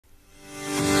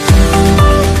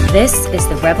This is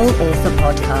the Rebel Author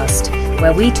Podcast,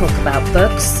 where we talk about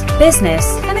books, business,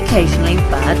 and occasionally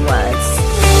bad words.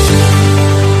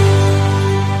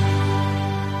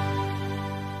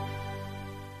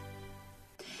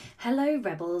 Hello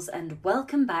Rebels, and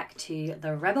welcome back to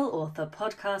the Rebel Author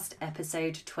Podcast,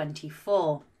 episode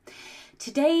 24.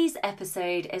 Today's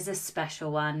episode is a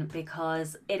special one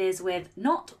because it is with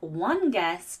not one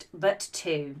guest, but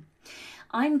two.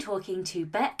 I'm talking to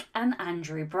Beck and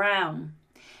Andrew Brown.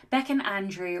 Beck and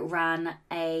Andrew run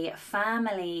a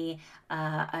family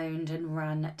owned and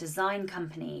run design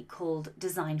company called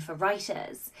Design for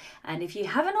Writers. And if you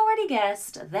haven't already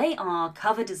guessed, they are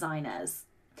cover designers.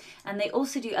 And they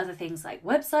also do other things like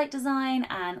website design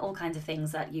and all kinds of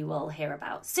things that you will hear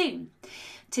about soon.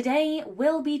 Today,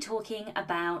 we'll be talking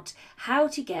about how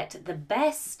to get the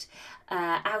best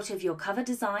out of your cover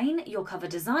design, your cover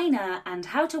designer, and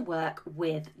how to work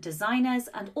with designers,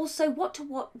 and also what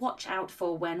to watch out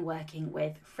for when working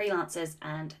with freelancers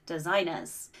and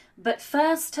designers. But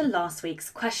first to last week's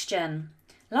question.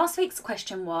 Last week's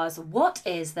question was, what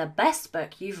is the best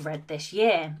book you've read this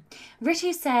year?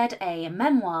 Ritu said a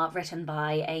memoir written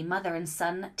by a mother and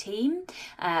son team,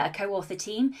 a co-author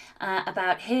team,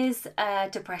 about his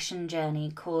depression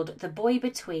journey called The Boy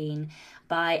Between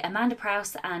by Amanda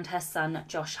Prowse and her son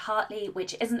Josh Hartley,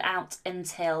 which isn't out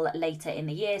until later in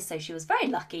the year, so she was very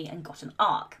lucky and got an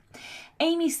ARC.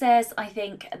 Aime says, I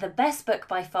think the best book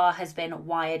by far has been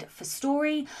Wired for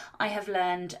Story. I have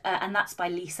learned, and that's by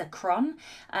Lisa Cron.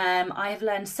 I have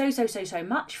learned so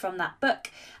much from that book.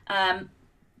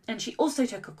 And she also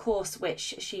took a course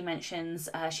which she mentions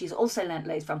she's also learnt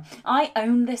loads from. I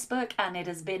own this book and it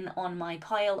has been on my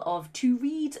pile of to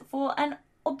read for an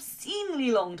obscenely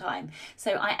long time.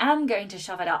 So I am going to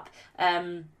shove it up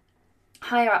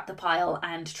higher up the pile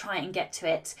and try and get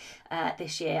to it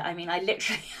this year. I mean, I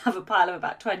literally have a pile of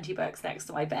about 20 books next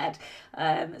to my bed,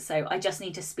 so I just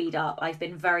need to speed up. I've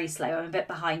been very slow. I'm a bit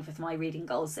behind with my reading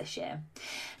goals this year.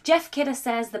 Jeff Kidder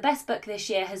says the best book this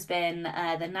year has been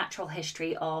The Natural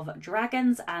History of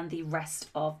Dragons and the rest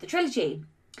of the trilogy.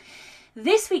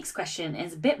 This week's question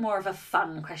is a bit more of a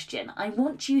fun question. I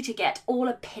want you to get all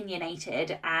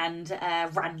opinionated and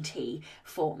ranty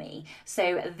for me.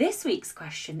 So this week's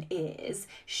question is,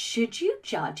 should you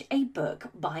judge a book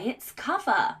by its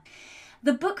cover?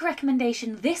 The book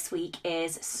recommendation this week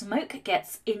is Smoke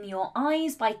Gets in Your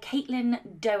Eyes by Caitlin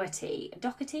Doughty.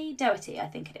 Doughty, I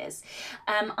think it is.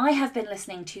 I have been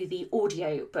listening to the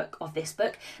audio book of this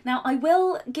book. Now, I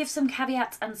will give some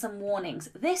caveats and some warnings.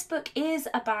 This book is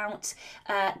about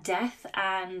death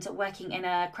and working in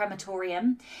a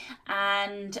crematorium,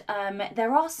 and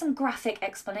there are some graphic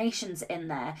explanations in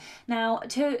there. Now,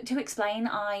 to explain,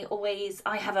 I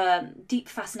have a deep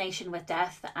fascination with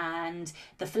death and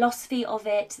the philosophy of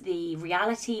it, the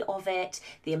reality of it,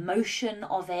 the emotion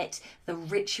of it, the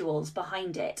rituals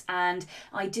behind it. And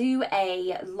I do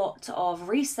a lot of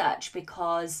research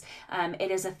because it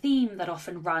is a theme that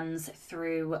often runs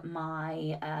through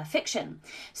my fiction.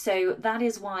 So that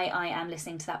is why I am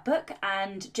listening to that book.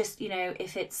 And just,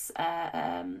 if it's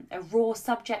a raw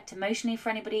subject emotionally for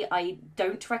anybody, I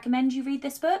don't recommend you read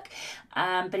this book.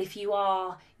 But if you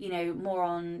are, more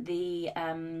on the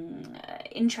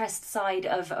interest side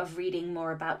of reading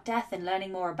more about death and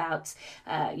learning more about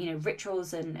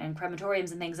rituals and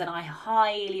crematoriums and things, and I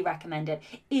highly recommend it.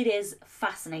 It is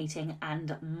fascinating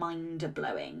and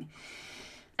mind-blowing.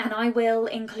 And I will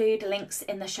include links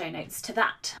in the show notes to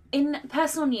that. In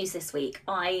personal news this week,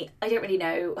 I don't really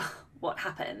know what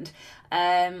happened.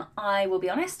 I will be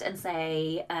honest and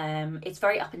say it's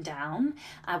very up and down,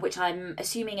 which I'm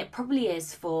assuming it probably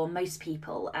is for most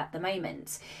people at the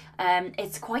moment.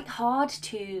 It's quite hard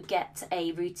to get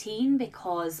a routine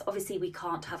because obviously we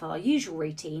can't have our usual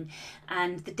routine,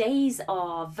 and the days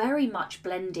are very much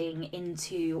blending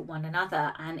into one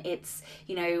another, and it's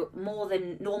more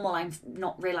than normal. I'm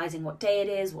not realizing what day it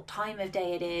is, what time of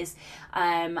day it is,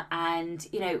 and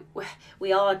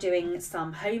we are doing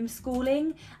some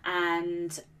homeschooling,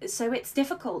 and so it's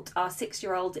difficult. Our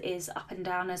 6-year-old is up and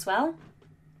down as well.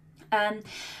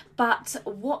 But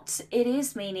what it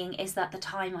is meaning is that the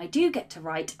time I do get to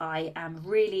write, I am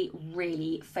really,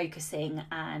 really focusing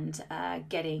and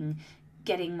getting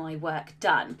my work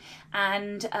done.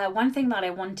 And one thing that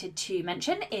I wanted to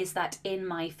mention is that in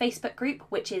my Facebook group,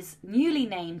 which is newly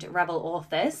named Rebel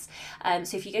Authors,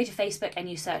 so if you go to Facebook and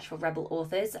you search for Rebel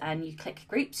Authors and you click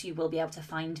groups, you will be able to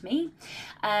find me.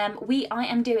 I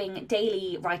am doing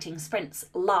daily writing sprints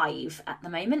live at the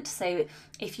moment, so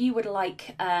if you would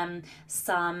like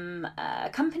some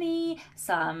company,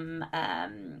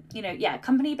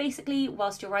 company basically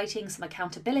whilst you're writing, some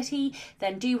accountability,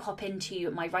 then do hop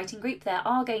into my writing group. there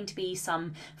are going to be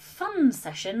some fun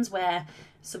sessions where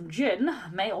some gin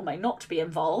may or may not be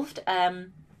involved.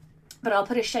 But I'll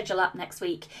put a schedule up next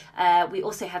week. We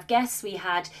also have guests. We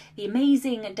had the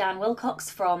amazing Dan Wilcox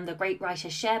from the Great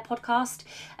Writers Share podcast.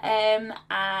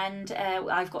 And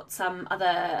I've got some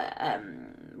other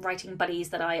writing buddies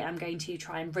that I am going to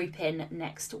try and rope in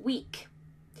next week.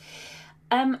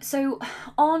 So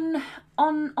on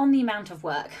the amount of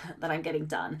work that I'm getting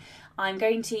done, I'm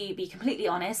going to be completely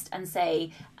honest and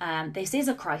say this is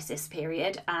a crisis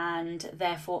period, and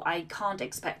therefore I can't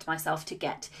expect myself to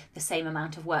get the same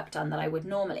amount of work done that I would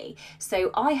normally.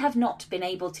 So I have not been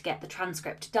able to get the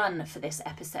transcript done for this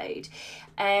episode.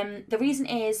 The reason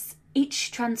is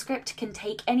each transcript can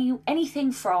take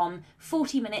anything from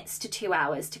 40 minutes to 2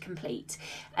 hours to complete.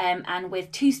 And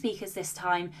with 2 speakers this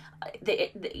time, there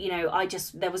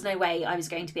was no way I was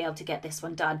going to be able to get this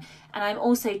one done. And I'm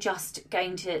also just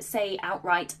going to say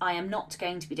outright, I am not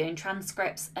going to be doing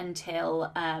transcripts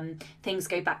until things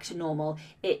go back to normal.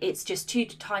 It's just too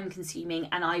time consuming,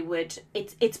 and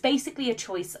it's basically a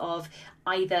choice of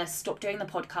either stop doing the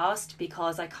podcast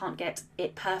because I can't get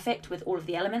it perfect with all of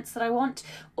the elements that I want,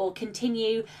 or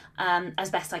continue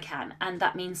as best I can, and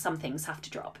that means some things have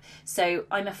to drop. So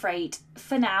I'm afraid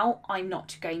for now I'm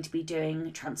not going to be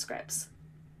doing transcripts.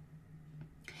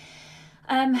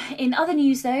 In other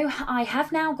news though, I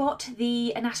have now got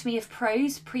the Anatomy of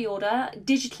Prose pre-order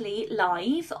digitally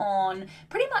live on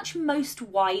pretty much most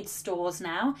wide stores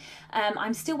now.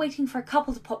 I'm still waiting for a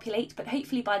couple to populate, but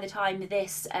hopefully by the time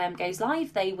this goes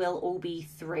live, they will all be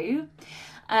through.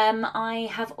 I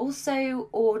have also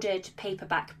ordered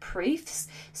paperback proofs,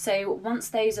 so once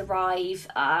those arrive,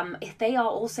 they are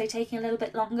also taking a little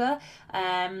bit longer,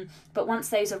 but once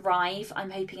those arrive, I'm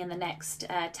hoping in the next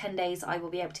 10 days I will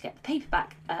be able to get the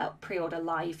paperback pre-order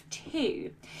live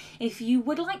too. If you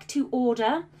would like to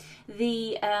order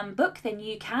the book, then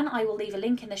you can. I will leave a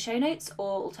link in the show notes,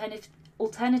 or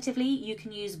alternatively, you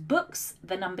can use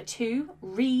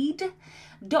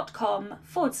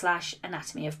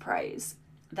books2read.com/Anatomy of Prose.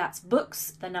 That's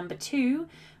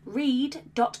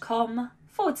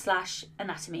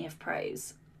books2read.com/Anatomy of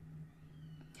Prose.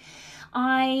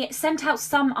 I sent out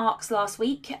some ARCs last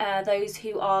week, those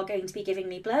who are going to be giving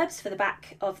me blurbs for the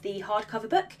back of the hardcover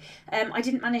book. I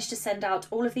didn't manage to send out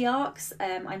all of the ARCs.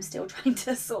 I'm still trying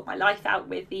to sort my life out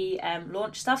with the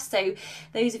launch stuff. So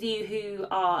those of you who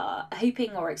are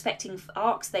hoping or expecting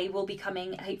ARCs, they will be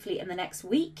coming hopefully in the next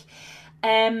week.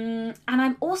 And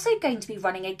I'm also going to be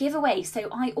running a giveaway. So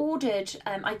I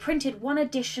printed one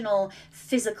additional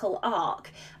physical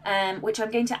ARC, which I'm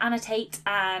going to annotate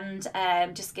and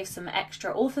just give some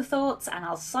extra author thoughts, and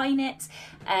I'll sign it.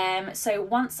 So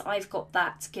once I've got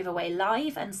that giveaway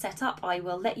live and set up, I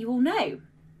will let you all know.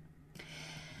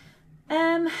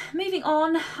 Moving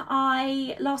on,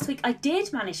 last week I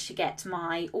did manage to get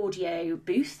my audio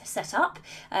booth set up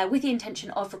with the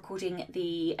intention of recording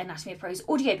the Anatomy of Prose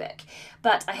audiobook,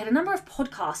 but I had a number of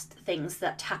podcast things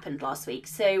that happened last week,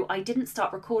 so I didn't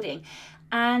start recording.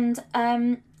 And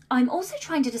I'm also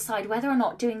trying to decide whether or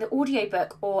not doing the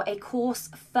audiobook or a course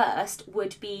first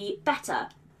would be better.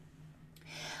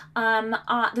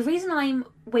 The reason I'm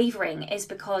wavering is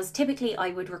because typically I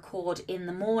would record in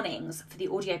the mornings for the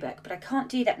audiobook, but I can't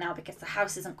do that now because the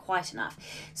house isn't quiet enough.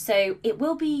 So it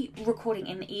will be recording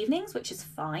in the evenings, which is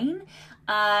fine,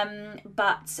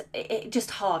 but it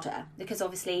just harder because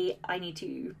obviously I need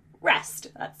to rest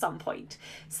at some point.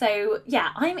 So yeah,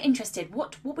 I'm interested.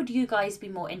 What would you guys be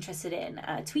more interested in?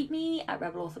 Tweet me at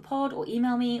Rebel Author Pod, or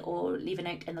email me, or leave a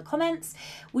note in the comments.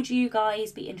 Would you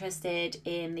guys be interested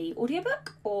in the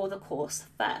audiobook or the course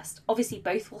first? Obviously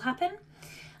both will happen.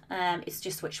 It's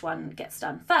just which one gets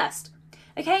done first.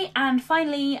 Okay, and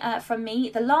finally from me,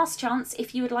 the last chance,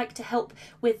 if you would like to help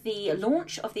with the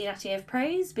launch of the Anatomy of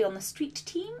Prose, be on the street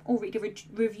team or read a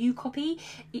review copy.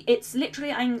 It's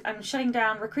literally, I'm shutting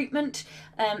down recruitment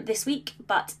this week,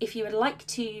 but if you would like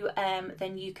to,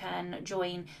 then you can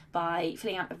join by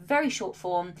filling out a very short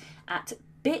form at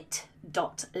bit.ly/AOP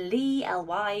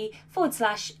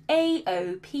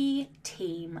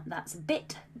team. That's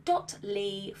bit.ly/AOP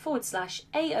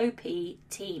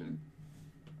team.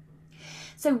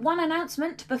 So one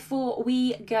announcement before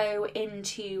we go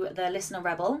into the Listener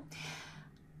Rebel.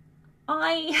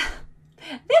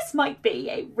 This might be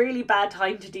a really bad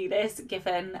time to do this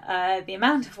given the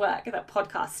amount of work that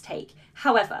podcasts take.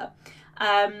 However,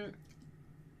 I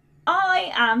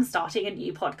am starting a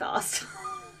new podcast.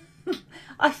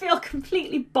 I feel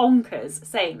completely bonkers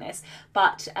saying this,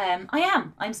 but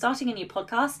I'm starting a new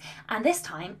podcast, and this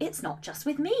time it's not just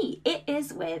with me, it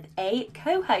is with a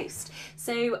co-host.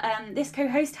 So this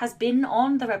co-host has been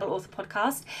on the Rebel Author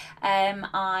podcast.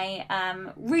 I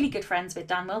am really good friends with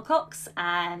Dan Wilcox,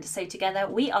 and so together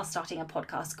we are starting a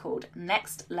podcast called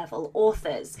Next Level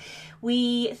Authors.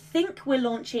 We think we're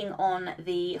launching on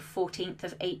the 14th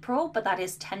of April, but that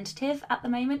is tentative at the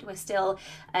moment. We're still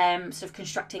sort of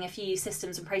constructing a few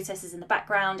systems and processes in the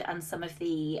background and some of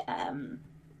the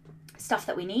stuff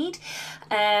that we need.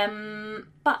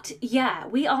 But yeah,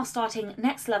 we are starting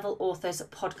Next Level Authors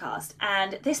podcast,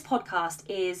 and this podcast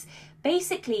is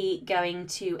basically going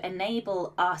to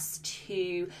enable us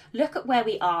to look at where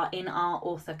we are in our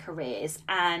author careers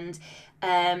and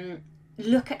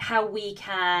look at how we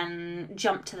can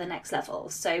jump to the next level.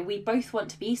 So we both want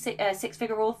to be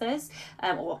six-figure authors,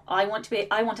 or I want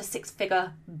a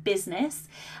six-figure business.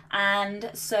 And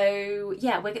so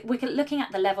yeah, we're looking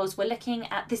at the levels. We're looking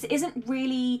at, this isn't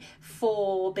really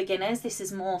for beginners. This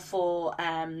is more for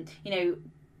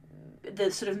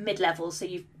the sort of mid-level. So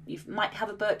you might have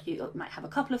a book, you might have a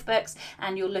couple of books,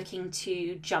 and you're looking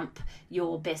to jump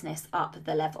your business up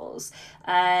the levels.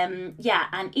 And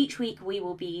each week we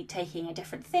will be taking a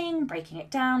different thing, breaking it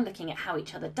down, looking at how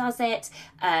each other does it,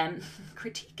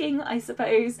 critiquing, I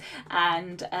suppose,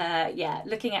 and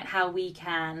looking at how we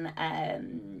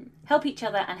can help each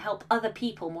other and help other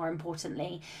people, more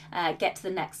importantly, get to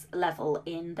the next level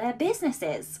in their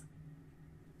businesses.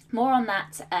 More on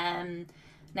that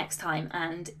next time,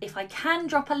 and if I can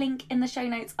drop a link in the show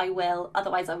notes, I will.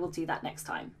 Otherwise, I will do that next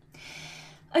time.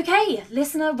 Okay,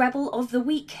 listener rebel of the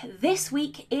week. This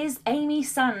week is Aime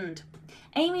Sund.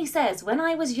 Aime says, when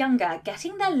I was younger,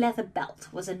 getting their leather belt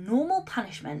was a normal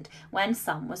punishment when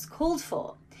some was called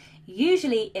for.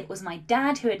 Usually it was my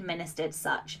dad who administered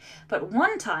such, but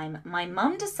one time my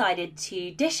mum decided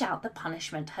to dish out the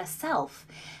punishment herself,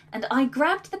 and I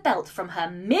grabbed the belt from her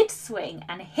mid-swing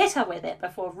and hit her with it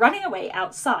before running away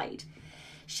outside.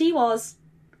 She was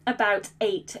about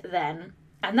 8 then,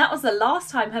 and that was the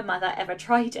last time her mother ever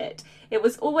tried it. It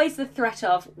was always the threat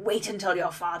of, wait until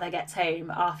your father gets home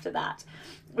after that,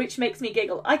 which makes me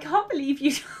giggle. I can't believe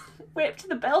you whipped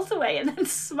the belt away and then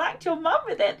smacked your mum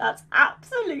with it. That's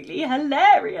absolutely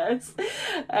hilarious.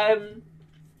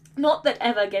 Not that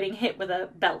ever getting hit with a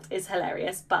belt is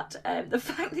hilarious, but the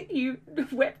fact that you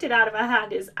whipped it out of her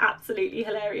hand is absolutely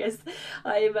hilarious.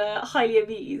 I'm highly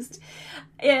amused.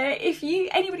 If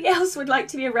anybody else would like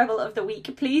to be a Rebel of the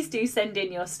Week, please do send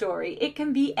in your story. It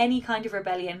can be any kind of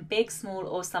rebellion, big, small,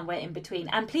 or somewhere in between.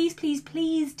 And please, please,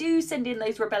 please do send in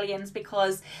those rebellions,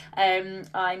 because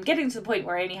I'm getting to the point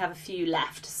where I only have a few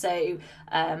left. So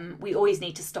we always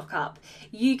need to stock up.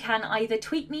 You can either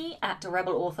tweet me at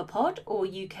 @RebelAuthorPod, or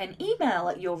you can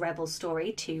email your Rebel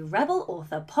story to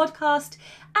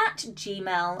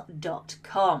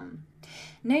rebelauthorpodcast@gmail.com.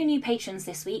 No new patrons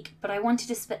this week, but I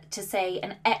wanted to say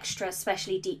an extra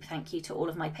specially deep thank you to all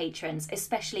of my patrons,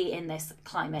 especially in this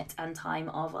climate and time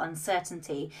of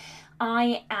uncertainty.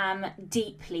 I am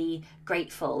deeply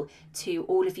grateful to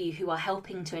all of you who are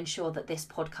helping to ensure that this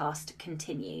podcast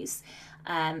continues.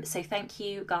 So thank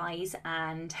you guys,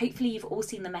 and hopefully you've all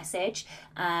seen the message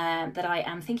that I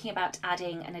am thinking about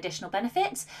adding an additional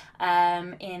benefit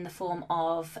in the form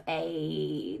of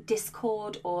a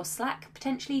Discord or Slack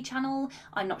potentially channel.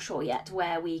 I'm not sure yet,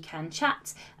 where we can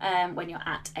chat when you're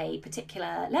at a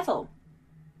particular level.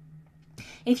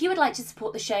 If you would like to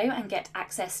support the show and get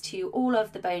access to all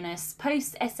of the bonus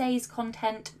posts, essays,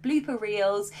 content, blooper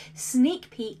reels, sneak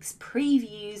peeks,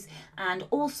 previews, and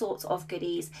all sorts of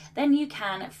goodies, then you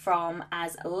can from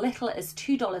as little as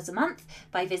 $2 a month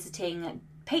by visiting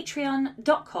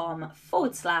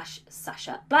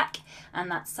patreon.com/Sasha Black, and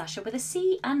that's Sasha with a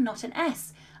C and not an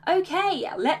S. Okay,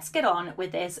 let's get on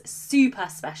with this super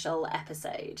special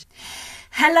episode.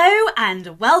 Hello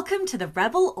and welcome to the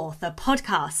Rebel Author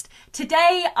Podcast.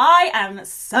 Today I am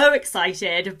so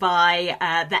excited by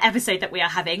the episode that we are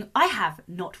having. I have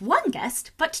not one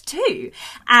guest, but two.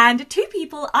 And two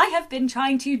people I have been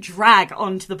trying to drag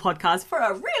onto the podcast for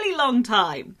a really long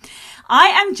time. I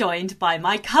am joined by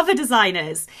my cover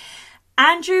designers,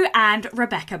 Andrew and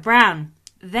Rebecca Brown.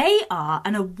 They are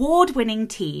an award-winning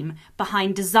team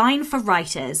behind Design for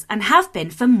Writers and have been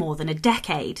for more than a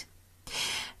decade.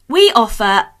 We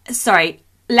offer,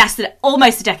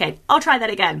 almost a decade. I'll try that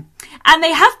again. And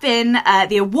they have been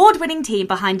the award-winning team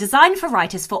behind Design for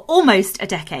Writers for almost a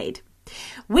decade.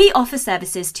 We offer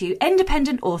services to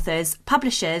independent authors,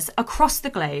 publishers across the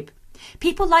globe.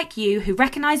 People like you who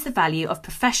recognise the value of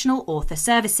professional author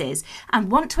services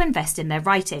and want to invest in their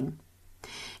writing.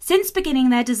 Since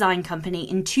beginning their design company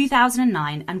in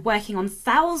 2009 and working on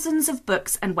thousands of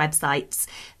books and websites,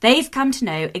 they've come to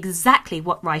know exactly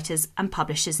what writers and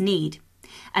publishers need.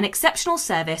 An exceptional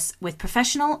service with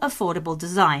professional, affordable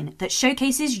design that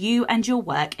showcases you and your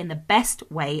work in the best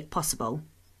way possible.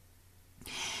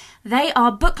 They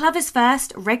are book lovers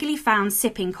first, regularly found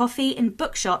sipping coffee in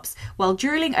bookshops while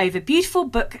drooling over beautiful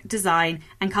book design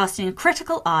and casting a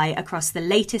critical eye across the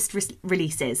latest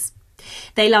releases.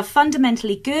 They love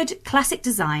fundamentally good classic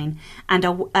design and they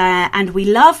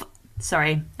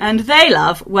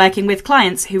love working with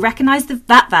clients who recognise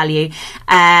that value,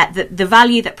 the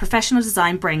value that professional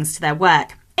design brings to their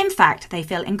work. In fact, they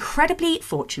feel incredibly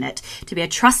fortunate to be a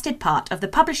trusted part of the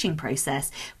publishing process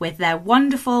with their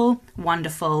wonderful,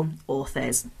 wonderful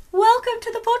authors. Welcome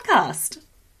to the podcast.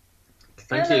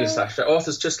 Thank you, Sasha.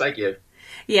 Authors just like you.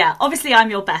 Yeah, obviously I'm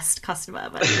your best customer,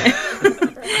 but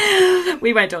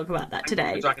we won't talk about that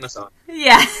today. You're dragging us on.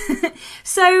 Yeah.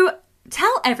 So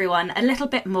tell everyone a little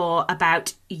bit more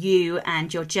about you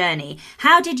and your journey.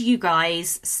 How did you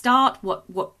guys start?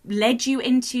 What led you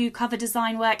into cover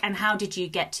design work, and how did you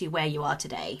get to where you are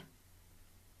today?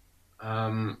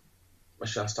 Shall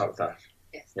I start with that?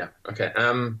 Yes. Yeah. Okay.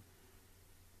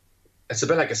 It's a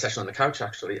bit like a session on the couch,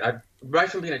 actually. Right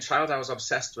from being a child, I was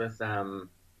obsessed with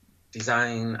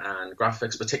design and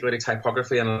graphics, particularly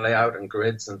typography and layout and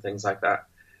grids and things like that.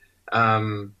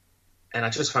 And I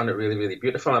just found it really, really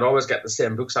beautiful. I'd always get the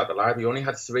same books out the library. We only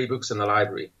had 3 books in the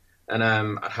library. And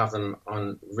I'd have them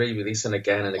on re-releasing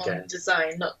again and again. On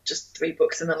design, not just 3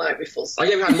 books in the library full stop. Oh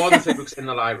yeah, we had more than 3 books in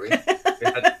the library.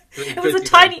 It was a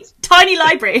tiny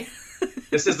library.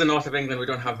 This is the north of England. We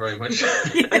don't have very much.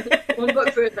 One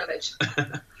book for a village.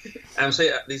 So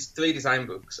yeah, these 3 design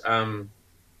books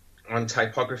on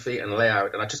typography and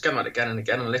layout. And I just get them out again and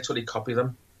again and literally copy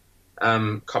them.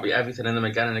 Copy everything in them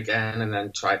again and again, and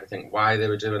then try to think why they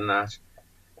were doing that.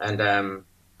 And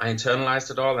I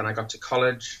internalized it all. Then I got to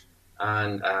college,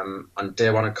 and on day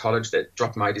 1 of college, they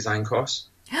dropped my design course.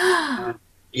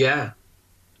 Yeah.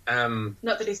 Not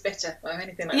that he's bitter or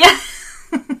anything like that.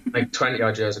 Like 20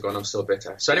 odd years ago, and I'm still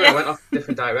bitter. So anyway, I went off a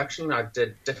different direction. I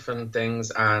did different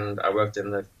things, and I worked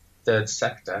in the 3rd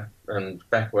sector, and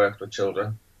Beck worked with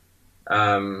children.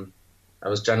 I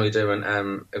was generally doing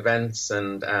events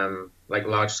and like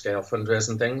large-scale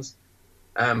fundraising things.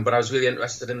 But I was really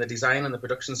interested in the design and the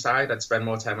production side. I'd spend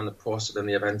more time on the poster than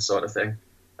the event sort of thing.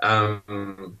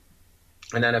 And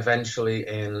then eventually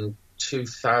in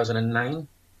 2009,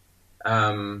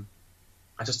 I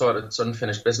just thought it's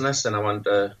unfinished business, and I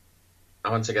wanted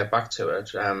to get back to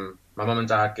it. My mum and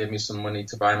dad gave me some money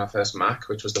to buy my first Mac,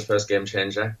 which was the first game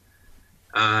changer.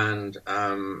 And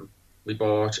we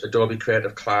bought Adobe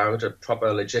Creative Cloud, a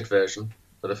proper legit version,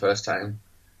 for the first time.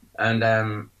 And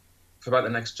for about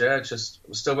the next year, was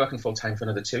still working full time for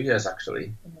another 2 years,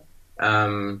 actually.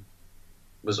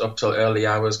 Was up till early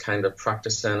hours, kind of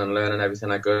practicing and learning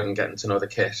everything I could and getting to know the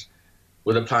kit,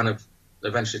 with a plan of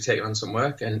eventually taking on some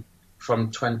work. And from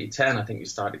 2010, I think we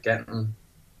started getting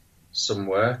some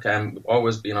work. We've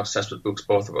always been obsessed with books,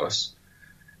 both of us.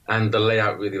 And the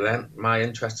layout really my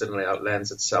interest in layout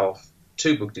lends itself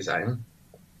to book design.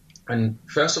 And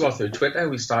first of all, through Twitter,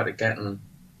 we started getting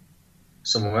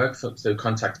some work through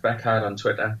contacts Beck had on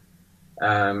Twitter,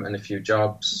 and a few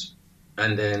jobs.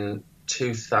 And in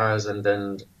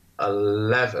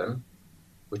 2011,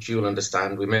 which you'll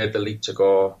understand, we made the leap to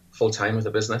go full-time with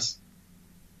the business,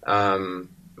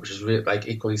 which is really, like,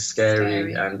 equally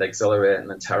scary and exhilarating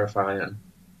and terrifying.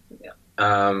 Yeah.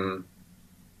 And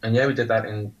yeah, we did that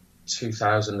in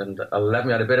 2011.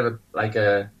 We had a bit of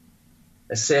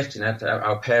a safety net.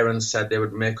 Our parents said they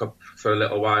would make up for a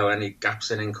little while any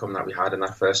gaps in income that we had in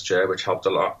that first year, which helped a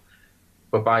lot.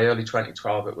 But by early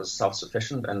 2012, it was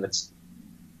self-sufficient, and it's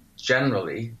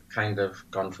generally kind of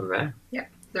gone from there. Yeah,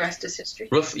 the rest is history.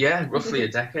 Roughly a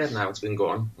decade now it's been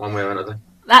going, one way or another.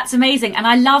 That's amazing. And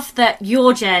I love that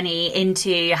your journey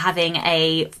into having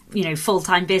a,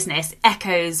 full-time business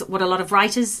echoes what a lot of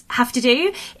writers have to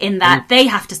do, in that they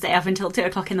have to stay up until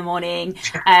 2:00 in the morning,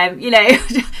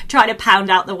 trying to pound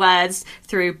out the words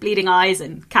through bleeding eyes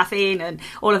and caffeine and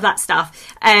all of that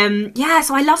stuff.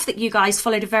 So I love that you guys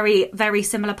followed a very, very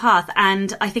similar path.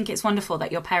 And I think it's wonderful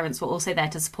that your parents were also there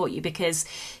to support you, because,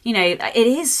 it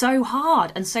is so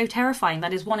hard and so terrifying.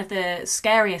 That is one of the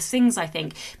scariest things, I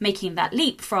think, making that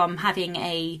leap from having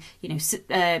a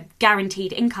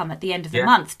guaranteed income at the end of the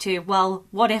month to, well,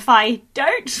 what if I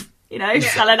don't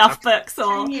sell enough books?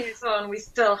 Or 10 years on, we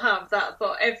still have that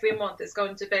thought every month. It's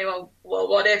going to be, well,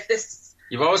 what if this?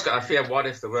 You've always got a fear, what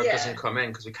if the work doesn't come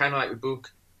in? Because we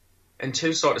book in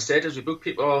 2 sort of stages. We book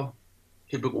people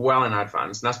who book well in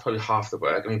advance, and that's probably half the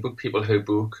work. I mean, book people who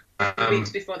book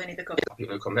weeks before they need the cover.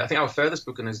 People who come. I think our furthest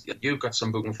booking is you've got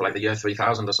some booking for like the year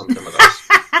 3000 or something with us.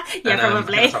 Yeah,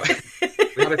 probably.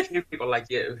 We have a few people like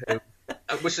you who,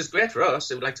 which is great for us,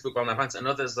 who would like to book well in advance, and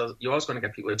others you're always going to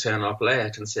get people who turn up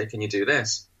late and say, "Can you do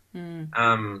this?"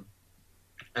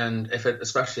 And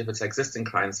especially if it's existing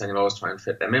clients, then you'll always try and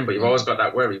fit them in. But you've always got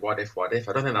that worry: what if? I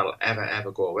don't think that'll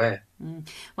ever go away.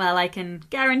 Well, I can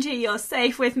guarantee you're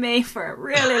safe with me for a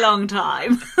really long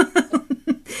time.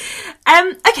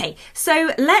 Okay,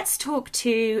 so let's talk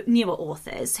to newer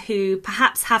authors who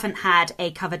perhaps haven't had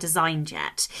a cover designed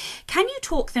yet. Can you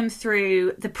talk them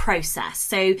through the process?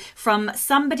 So from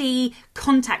somebody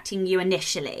contacting you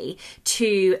initially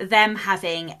to them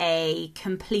having a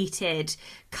completed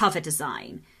cover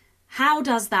design. How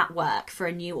does that work for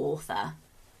a new author?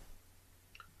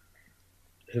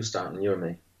 Who's starting, you or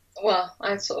me? Well,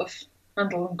 I sort of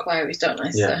handle inquiries, don't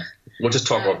I? Yeah. So, we'll just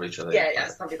talk over each other. Yeah,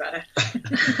 it's probably better.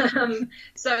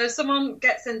 So if someone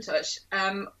gets in touch,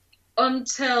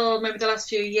 until maybe the last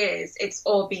few years, it's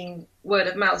all been word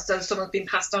of mouth. So someone's been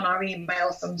passed on our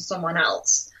email from someone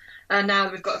else. And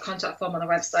now we've got a contact form on the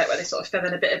website where they sort of fill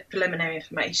in a bit of preliminary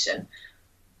information.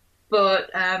 But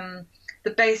the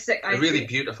basic idea... A really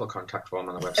beautiful contact form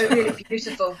on the website. A really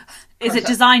beautiful... Is it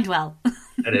designed well?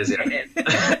 It is, yeah.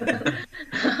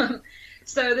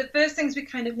 So the first things we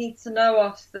kind of need to know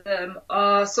of them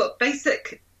are sort of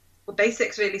basics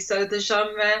really. So the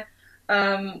genre,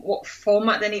 what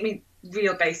format they need, I mean,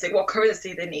 real basic, what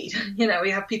currency they need. You know,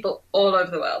 we have people all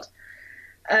over the world.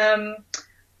 And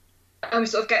we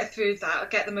sort of get through that,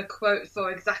 get them a quote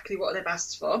for exactly what they've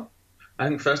asked for. I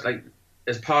think first, like,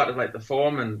 as part of like the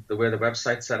form and the way the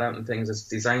website's set out and things, it's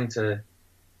designed to,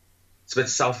 it's a bit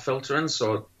self-filtering,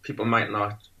 so people might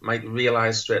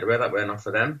realise straight away that we're not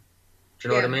for them. Do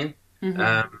you know what I mean?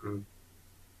 Mm-hmm.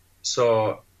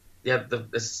 So yeah,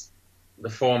 the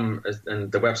form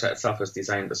and the website itself is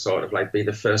designed to sort of like be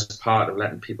the first part of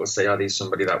letting people say, are these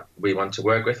somebody that we want to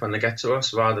work with when they get to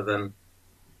us, rather than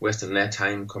wasting their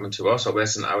time coming to us or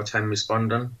wasting our time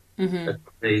responding. Mm-hmm.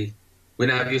 We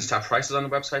never used to have prices on the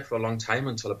website for a long time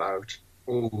until about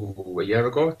a year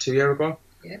ago, 2 years ago.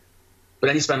 Yeah. But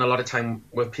then you spend a lot of time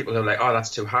with people who are like, oh, that's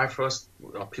too high for us,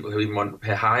 or people who even want to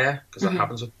pay higher, because that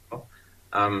happens with people.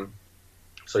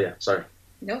 So yeah, sorry.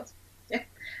 No, yeah.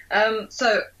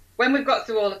 So when we've got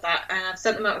through all of that and I've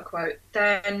sent them out a quote,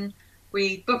 then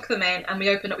we book them in and we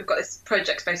open up. We've got this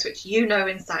project space which you know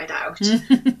inside out.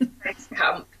 It's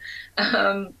camp.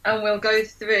 And we'll go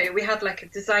through. We have like a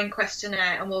design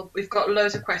questionnaire, and we've got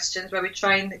loads of questions where we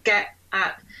try and get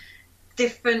at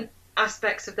different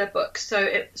aspects of their book.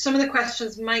 So some of the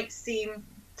questions might seem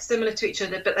similar to each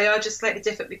other, but they are just slightly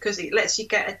different because it lets you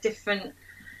get a different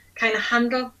kind of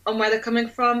handle on where they're coming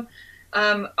from.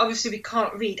 Obviously, we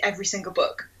can't read every single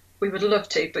book. We would love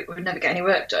to, but we would never get any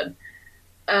work done.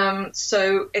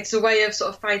 So it's a way of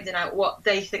sort of finding out what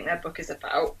they think their book is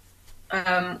about.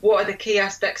 What are the key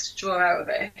aspects to draw out of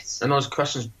it? And those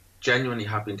questions genuinely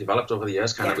have been developed over the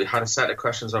years. We had a set of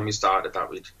questions when we started that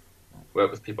we'd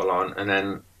work with people on, and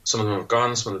then some of them have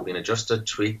gone, some have been adjusted,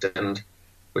 tweaked, and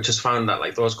we just found that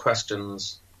like those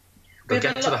questions, they'll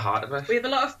get to the heart of it. We have a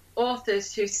lot of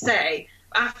authors who say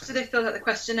after they filled out the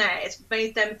questionnaire, it's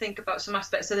made them think about some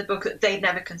aspects of the book that they'd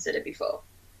never considered before.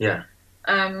 Yeah.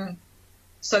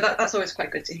 So that's always quite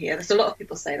good to hear. There's a lot of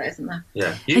people say that, isn't there?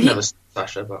 Yeah. You've never said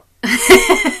Sasha, but...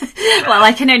 Well,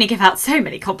 I can only give out so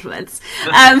many compliments.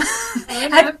 Have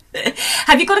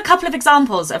you got a couple of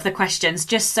examples of the questions,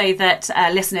 just so that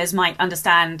listeners might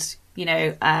understand, you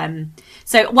know...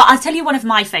 Well, I'll tell you one of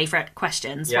my favourite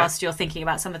questions whilst you're thinking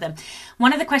about some of them.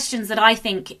 One of the questions that I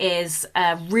think is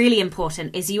really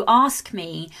important is you ask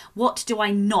me, what do I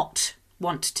not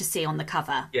want to see on the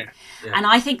cover? Yeah. And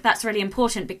I think that's really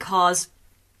important because...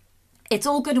 it's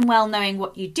all good and well knowing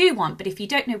what you do want, but if you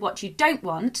don't know what you don't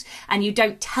want and you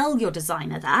don't tell your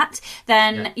designer that,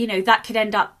 then, you know, that could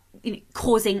end up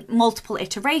causing multiple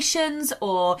iterations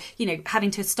or, you know,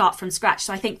 having to start from scratch.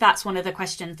 So I think that's one of the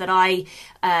questions that I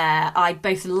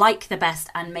both like the best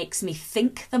and makes me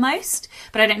think the most.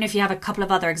 But I don't know if you have a couple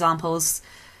of other examples.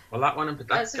 Well, that one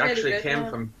actually came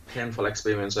from painful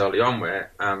experience early on where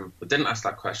we didn't ask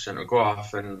that question or go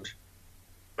off and...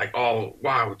 like, oh,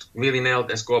 wow, really nailed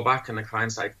this, go back, and the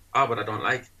client's like, oh, but I don't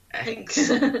like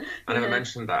X. I never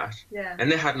mentioned that. Yeah.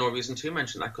 And they had no reason to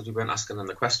mention that because we weren't asking them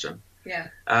the question. Yeah.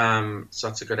 So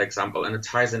that's a good example. And it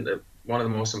ties into one of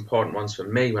the most important ones for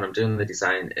me when I'm doing the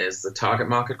design is the target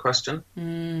market question.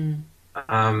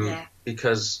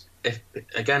 Because,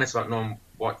 it's about knowing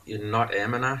what you're not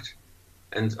aiming at.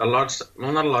 And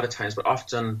not a lot of times, but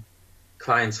often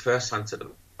clients' first answer to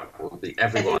the would be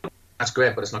everyone. That's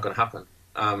great, but it's not going to happen.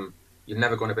 You're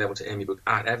never going to be able to aim your book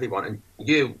at everyone. And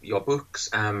your books,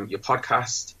 your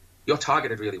podcast, you're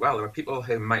targeted really well. There are people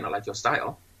who might not like your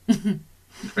style,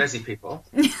 crazy people,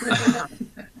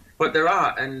 but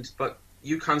but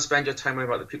you can't spend your time worrying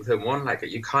about the people who won't like it.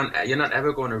 You're not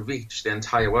ever going to reach the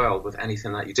entire world with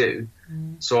anything that you do.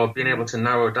 So being able to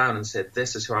narrow it down and say,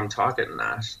 this is who I'm targeting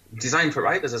at. Design for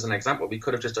writers, as an example, we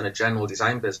could have just done a general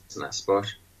design business,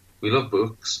 but we love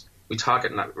books. We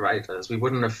target writers. We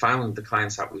wouldn't have found the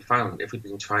clients that we found if we'd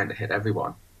been trying to hit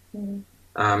everyone.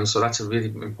 So that's a really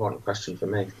important question for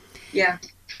me. Yeah.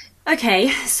 Okay,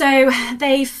 so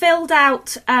they filled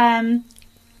out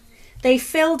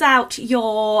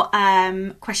your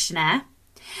questionnaire,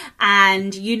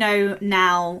 and you know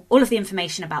now all of the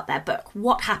information about their book.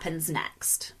 What happens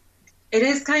next? It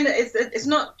is kind of, it's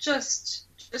not just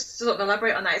to sort of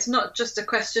elaborate on that, it's not just a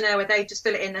questionnaire where they just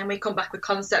fill it in and we come back with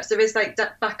concepts. There is like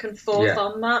that back and forth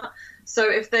on that.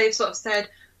 So if they've sort of said,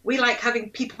 we like having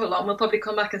people on, we'll probably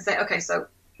come back and say, okay, so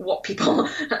what people?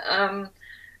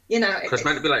 You know, because it's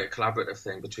meant to be like a collaborative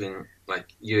thing between like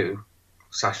you,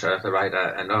 Sasha, the writer,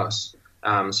 and us.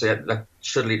 So yeah, that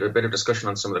should lead to a bit of discussion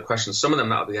on some of the questions. Some of them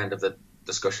that'll be the end of the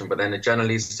discussion, but then it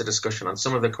generally leads to discussion on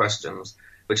some of the questions,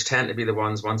 which tend to be the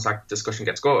ones, once that discussion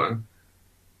gets going,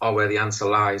 or where the answer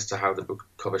lies to how the book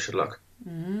cover should look.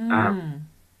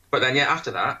 But then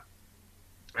after that,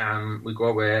 we go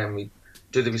away and we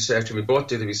do the research, and we both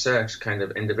do the research kind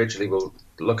of individually. We'll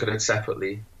look at it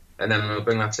separately, and then we'll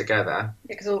bring that together.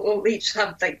 Because we'll each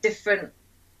have like different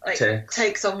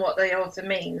takes on what the author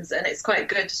means, and it's quite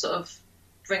good to sort of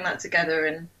bring that together.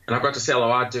 And I've got to say,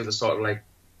 although I do the sort of like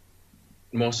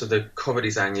most of the cover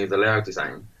design, the layout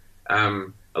design,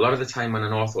 a lot of the time when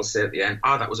an author will say at the end,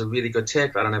 that was a really good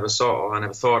take that I never saw or I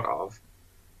never thought of,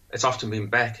 it's often been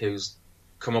Beck who's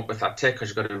come up with that take, because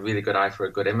you've got a really good eye for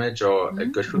a good image or a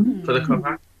good hook for the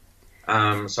cover.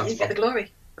 So you get the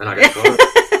glory. And I get the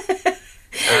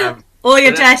glory. All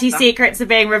your dirty secrets are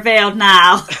being revealed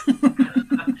now.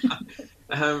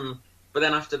 But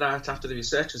then after that, after the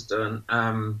research is done,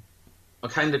 I'll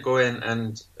kind of go in,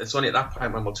 and it's only at that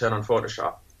point when we'll turn on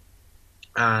Photoshop.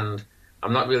 And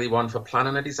I'm not really one for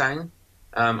planning a design.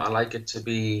 I like it to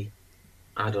be,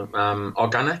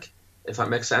 organic, if that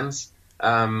makes sense.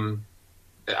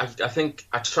 I think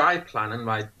I try planning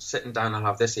by sitting down, I'll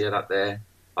have this here, that there,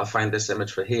 I'll find this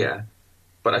image for here.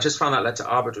 But I just found that led to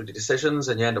arbitrary decisions,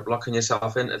 and you end up locking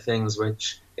yourself into things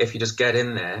which, if you just get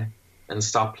in there and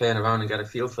start playing around and get a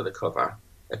feel for the cover,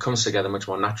 it comes together much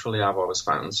more naturally, I've always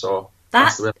found. So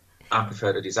that's the way I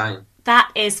prefer to design.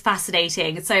 That is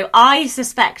fascinating. So I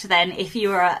suspect then, if you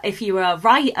were a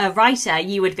writer,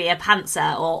 you would be a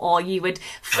pantser, or you would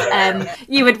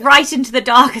write into the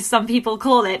dark, as some people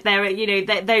call it.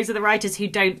 Those are the writers who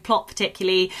don't plot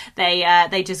particularly.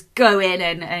 They just go in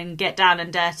and get down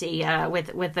and dirty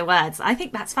with the words. I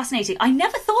think that's fascinating. I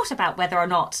never thought about whether or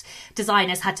not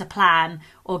designers had to plan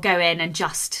or go in and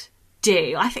just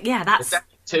do. I think that's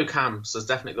two camps. There's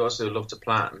definitely those who love to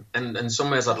plan, and in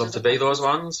some ways I'd love to be those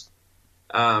ones.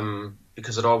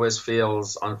 Because it always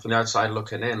feels, from the outside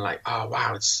looking in, like, oh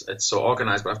wow, it's so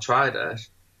organised. But I've tried it,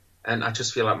 and I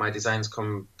just feel like my designs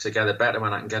come together better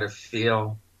when I can get a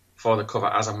feel for the cover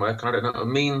as I'm working on it. I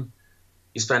don't mean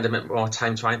you spend a bit more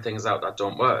time trying things out that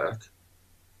don't work,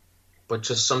 but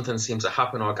just something seems to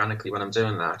happen organically when I'm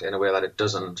doing that in a way that it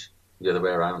doesn't the other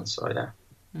way around. So yeah.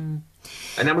 And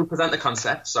then we present the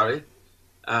concept.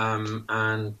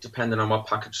 And depending on what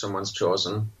package someone's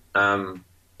chosen.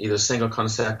 Either a single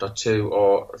concept or two,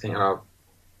 or I think in our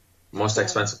most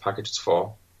expensive package it's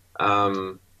 4.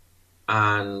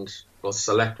 And we'll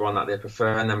select one that they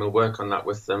prefer, and then we'll work on that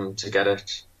with them to get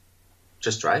it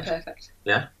just right. Perfect.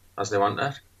 Yeah, as they want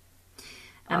it.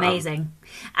 Amazing.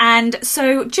 And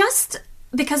so just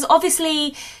because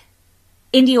obviously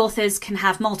indie authors can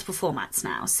have multiple formats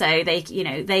now. So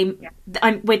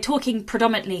we're talking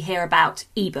predominantly here about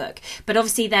ebook, but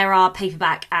obviously there are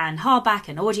paperback and hardback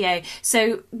and audio.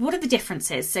 So what are the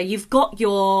differences? So you've got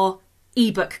your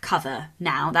ebook cover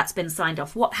now that's been signed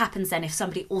off. What happens then if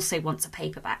somebody also wants a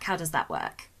paperback? How does that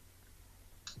work?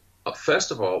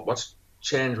 First of all, what's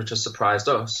changed, which has surprised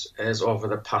us, is over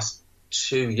the past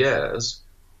 2 years,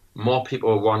 more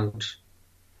people want...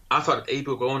 I thought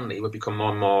ebook only would become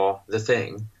more and more the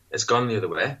thing. It's gone the other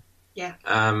way. Yeah.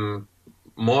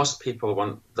 Most people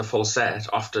want the full set,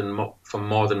 often from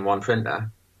more than one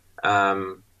printer.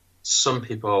 Some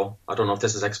people, I don't know if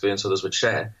this is experience others would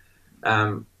share,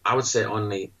 I would say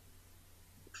only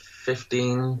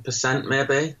 15%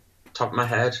 maybe, top of my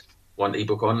head, want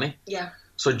ebook only. Yeah.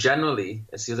 So generally,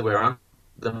 it's the other way around.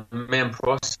 The main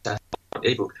process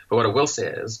ebook. But what I will say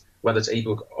is, whether it's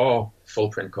ebook or full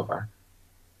print cover,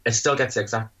 it still gets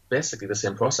basically the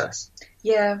same process.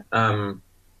 Yeah.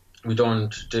 We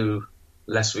don't do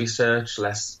less research,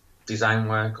 less design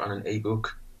work on an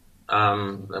ebook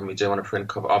than we do on a print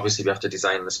cover. Obviously, we have to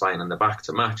design the spine and the back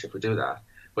to match if we do that.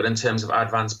 But in terms of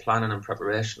advanced planning and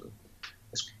preparation,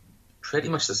 it's pretty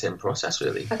much the same process,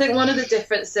 really. I think one of the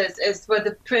differences is with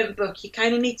the print book, you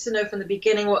kind of need to know from the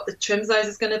beginning what the trim size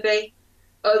is going to be.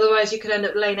 Otherwise, you could end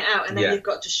up laying it out and then you've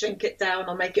got to shrink it down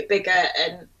or make it bigger,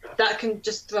 and that can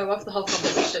just throw off the whole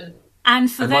composition. And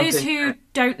for those who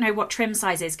don't know what trim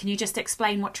size is, can you just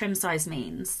explain what trim size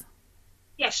means?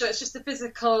 Yeah, sure. It's just the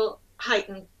physical height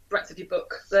and breadth of your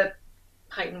book, the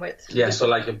height and width. Yeah, so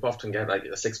like you often get like a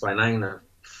 6x9, a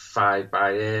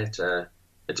 5x8.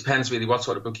 It depends really what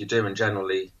sort of book you do, and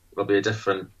generally it'll be a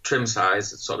different trim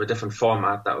size. It's sort of a different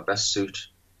format that would best suit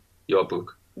your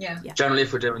book. Yeah. Generally,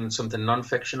 if we're doing something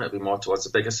non-fiction, it'll be more towards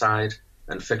the bigger side,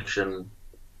 and fiction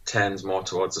tends more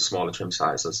towards the smaller trim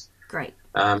sizes. Great.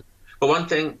 But one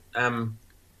thing,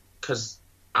 because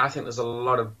I think there's a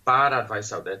lot of bad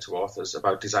advice out there to authors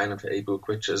about designing for ebook,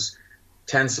 which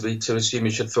tends to be to assume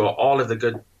you should throw all of the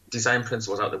good design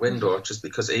principles out the window just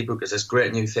because ebook is this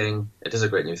great new thing. It is a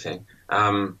great new thing.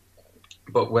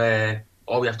 But where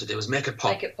all we have to do is make it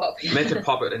pop. Make it pop. Make it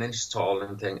pop at an inch tall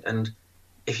and thing. And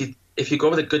if you go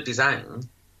with a good design,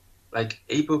 like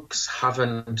ebooks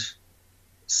haven't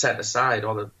set aside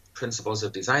all the principles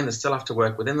of design. They still have to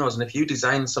work within those. And if you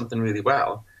design something really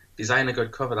well, design a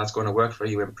good cover that's going to work for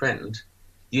you in print,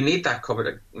 you need that cover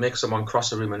to make someone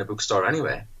cross a room in a bookstore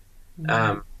anyway.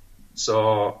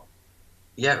 So,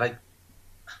 yeah,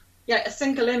 a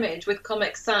single image with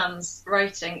Comic Sans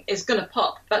writing is going to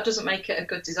pop. That doesn't make it a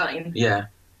good design. Yeah.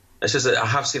 It's just that I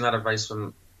have seen that advice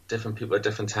from different people at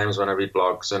different times when I read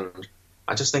blogs, and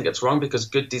I just think it's wrong because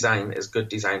good design is good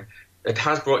design. It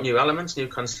has brought new elements, new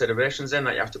considerations in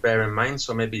that you have to bear in mind.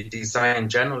 So maybe design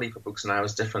generally for books now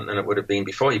is different than it would have been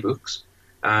before ebooks.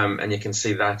 And you can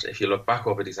see that if you look back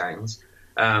over designs.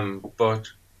 But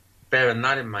bearing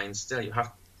that in mind, still you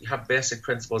have basic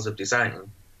principles of design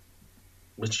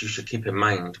which you should keep in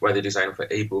mind, whether you're designing for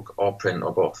ebook or print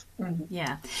or both.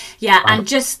 Yeah. And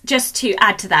just to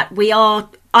add to that,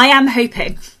 I am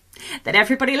hoping that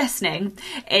everybody listening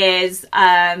is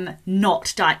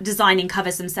not designing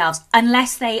covers themselves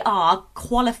unless they are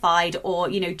qualified or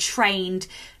trained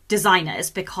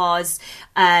designers, because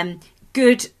a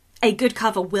good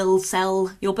cover will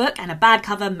sell your book and a bad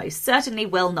cover most certainly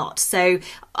will not. So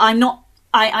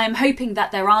I am hoping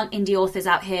that there aren't indie authors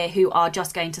out here who are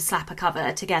just going to slap a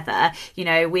cover together.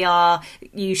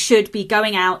 You should be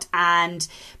going out and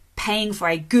paying for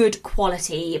a good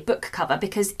quality book cover,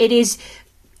 because it is,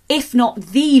 if not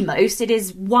it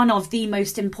is one of the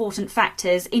most important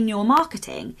factors in your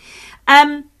marketing.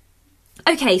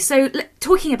 Okay, so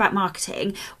talking about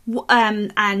marketing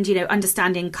and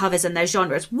understanding covers and their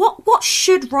genres, what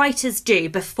should writers do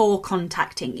before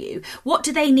contacting you? What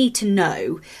do they need to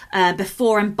know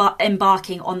before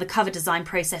embarking on the cover design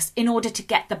process in order to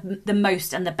get the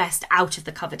most and the best out of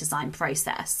the cover design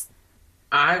process?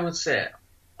 I would say,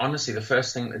 honestly, the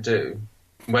first thing to do,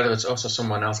 whether it's us or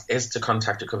someone else, is to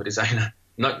contact a cover designer.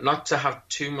 Not to have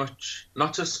too much,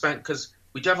 not to spend, because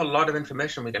we do have a lot of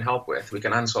information we can help with. We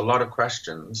can answer a lot of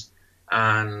questions,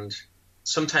 and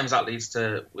sometimes that leads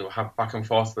to we'll have back and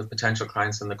forth with potential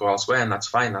clients and they go elsewhere, and that's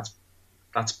fine.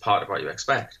 That's part of what you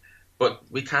expect. But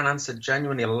we can answer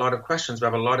genuinely a lot of questions. We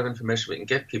have a lot of information we can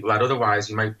give people that otherwise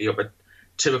you might be up at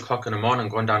 2 o'clock in the morning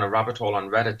going down a rabbit hole on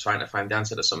Reddit trying to find the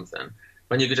answer to something,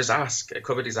 when you could just ask a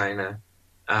cover designer,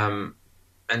 and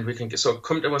we can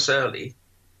come to us early.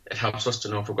 It helps us to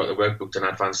know if we've got the work booked in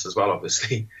advance as well,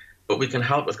 obviously. But we can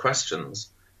help with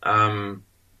questions, and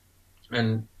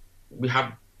we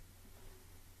have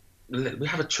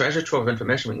a treasure trove of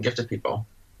information we can give to people,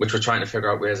 which we're trying to figure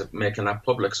out ways of making that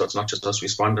public. So it's not just us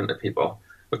responding to people;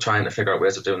 we're trying to figure out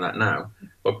ways of doing that now.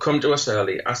 But come to us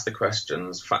early, ask the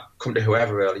questions, come to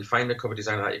whoever early, find a cover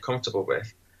designer that you're comfortable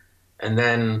with, and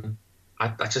then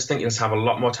I just think you'll just have a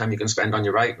lot more time you can spend on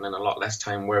your writing and a lot less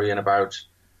time worrying about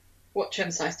what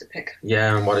trim size to pick.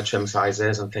 Yeah, and what a trim size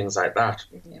is and things like that.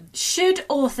 Yeah. Should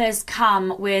authors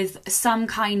come with some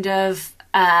kind of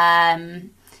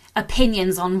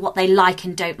opinions on what they like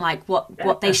and don't like,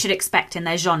 what they should expect in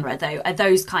their genre, though? Are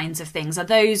those kinds of things? Are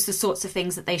those the sorts of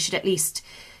things that they should at least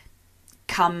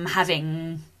come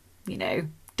having,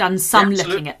 done some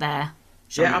looking at their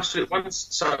genre? Yeah, absolutely.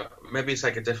 So maybe it's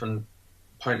like a different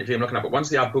point of view I'm looking at, but once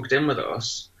they are booked in with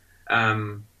us,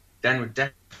 then we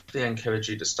definitely encourage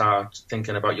you to start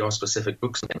thinking about your specific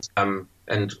books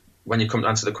and when you come to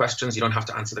answer the questions, you don't have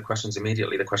to answer the questions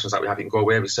immediately. The questions that we have, you can go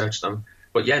away, research them.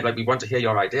 But yeah, like we want to hear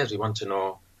your ideas. We want to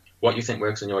know what you think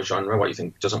works in your genre, what you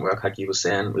think doesn't work, like you were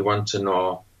saying. We want to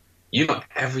know, you know,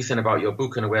 everything about your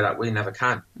book in a way that we never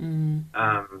can.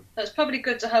 It's probably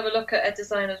good to have a look at a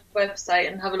designer's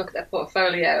website and have a look at their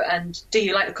portfolio, and do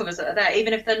you like the covers that are there?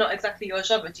 Even if they're not exactly your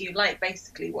genre, do you like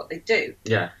basically what they do?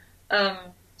 Yeah.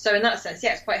 So in that sense,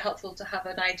 yeah, it's quite helpful to have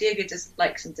an idea of your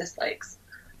likes and dislikes.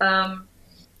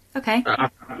 Okay.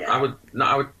 I would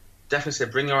definitely say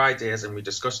bring your ideas and we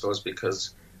discuss those,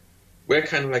 because we're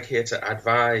kind of like here to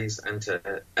advise and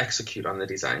to execute on the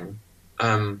design.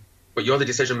 But you're the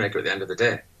decision maker at the end of the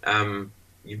day.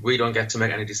 We don't get to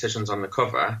make any decisions on the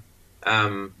cover.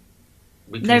 No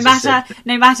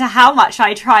matter how much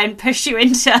I try and push you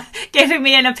into giving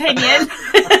me an opinion.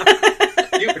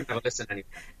 You can never listen anyway.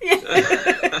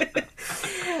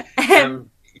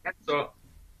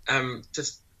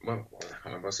 What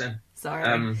am I saying? Sorry.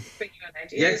 Bring you on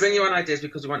ideas. Yeah, bring you on ideas,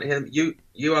 because we want to hear them.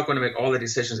 You are going to make all the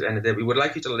decisions at the end of the day. We would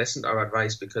like you to listen to our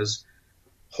advice, because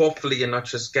hopefully you're not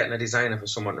just getting a designer for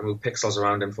someone to move pixels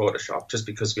around in Photoshop just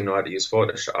because we know how to use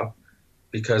Photoshop.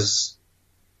 Because,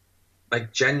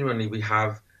 like, genuinely,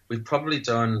 we've probably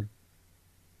done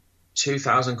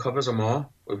 2,000 covers or more.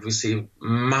 We've received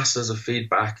masses of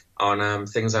feedback on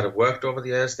things that have worked over the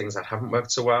years, things that haven't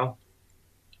worked so well,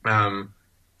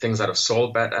 things that have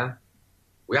sold better.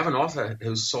 We have an author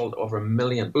who's sold over 1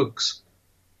 million books,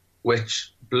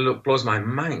 which blows my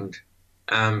mind.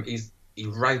 He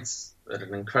writes at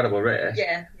an incredible rate.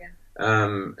 Yeah.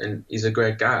 And he's a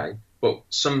great guy. But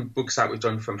some books that we've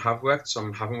done from have worked,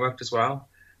 some haven't worked as well.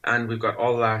 And we've got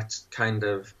all that kind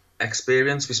of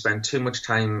experience. We spend too much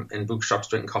time in bookshops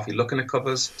drinking coffee looking at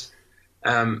covers.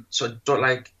 So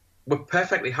we're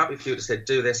perfectly happy for you to say,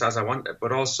 do this as I want it,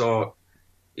 but also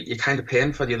you're kind of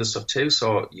paying for the other stuff too,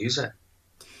 so use it.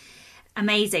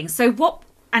 Amazing. So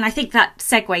and I think that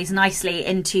segues nicely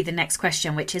into the next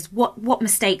question, which is what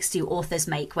mistakes do authors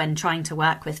make when trying to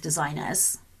work with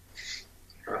designers?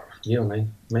 You or me,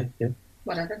 you.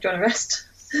 Whatever. Do you want to rest?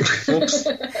 Oops.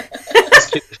 Let's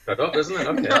keep it shut up, isn't it?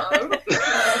 Okay. No.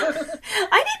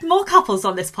 I need more couples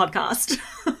on this podcast.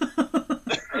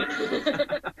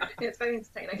 It's very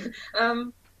entertaining.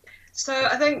 So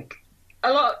I think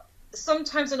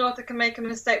sometimes an author can make a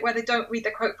mistake where they don't read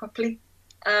the quote properly.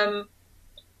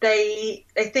 They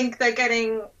think they've got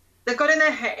in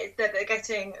their head that they're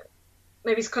getting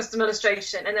maybe it's custom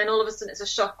illustration, and then all of a sudden it's a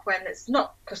shock when it's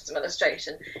not custom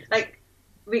illustration. Like,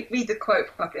 read the quote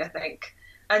properly, I think.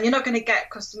 And you're not going to get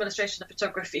custom illustration of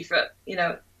photography for,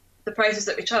 the prices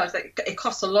that we charge. Like, it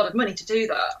costs a lot of money to do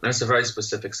that. And it's a very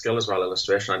specific skill as well,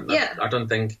 illustration. Yeah. I don't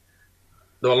think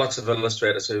there are lots of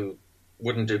illustrators who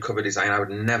wouldn't do cover design. I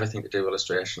would never think to do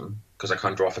illustration because I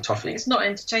can't draw for toffee. It's not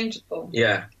interchangeable.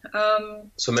 Yeah.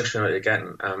 So make sure that you're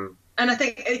getting. And I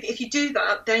think if you do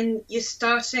that, then you're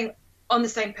starting on the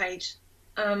same page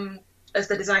as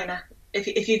the designer.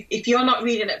 If you're not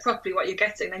reading it properly, what you're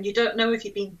getting, then you don't know if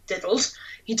you're being diddled.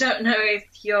 You don't know if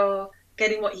you're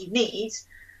getting what you need,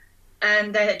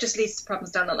 and then it just leads to problems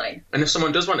down the line. And if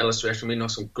someone does want illustration, we know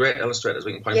some great illustrators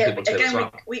we can point people to as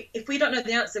well. If we don't know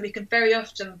the answer, we can very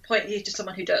often point you to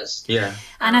someone who does. Yeah.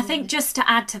 And I think just to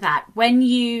add to that,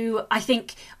 I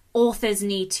think authors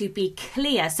need to be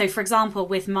clear. So, for example,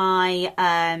 with my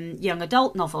young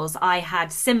adult novels, I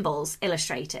had symbols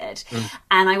illustrated,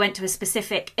 and I went to a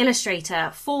specific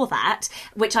illustrator for that,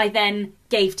 which I then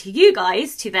gave to you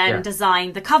guys to then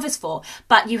design the covers for.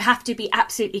 But you have to be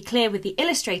absolutely clear with the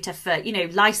illustrator for,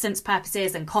 license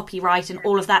purposes and copyright and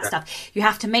all of that stuff. You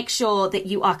have to make sure that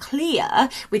you are clear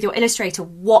with your illustrator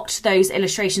what those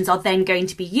illustrations are then going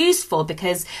to be used for,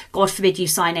 because God forbid you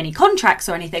sign any contracts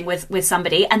or anything with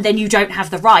somebody and then you don't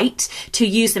have the right to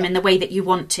use them in the way that you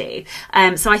want to.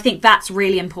 So I think that's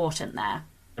really important there.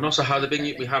 And also how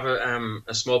we have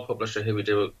a small publisher who we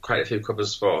do quite a few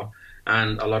covers for,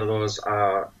 and a lot of those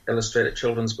are illustrated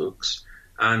children's books.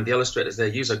 And the illustrators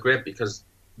they use are great because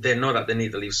they know that they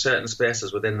need to leave certain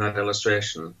spaces within that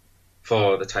illustration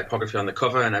for the typography on the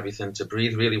cover and everything to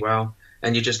breathe really well.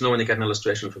 And you just know when you get an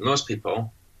illustration from those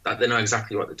people that they know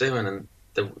exactly what they're doing, and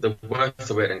they're worth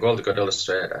the weight in gold, a good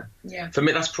illustrator. Yeah. For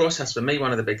me, that's process. For me,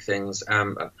 one of the big things,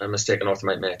 a mistake an author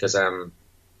might make is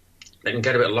they can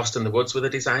get a bit lost in the woods with a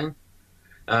design.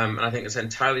 And I think it's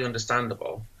entirely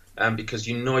understandable because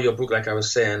you know your book, like I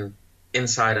was saying,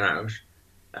 inside and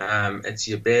out. It's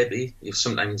your baby. You've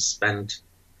sometimes spent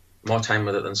more time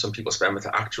with it than some people spend with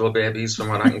the actual babies, from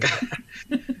what I can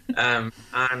get.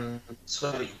 And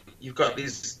so you've got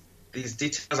these these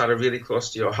details that are really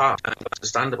close to your heart and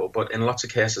understandable, but in lots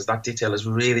of cases that detail is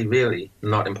really, really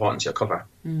not important to your cover.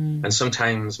 And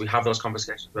sometimes we have those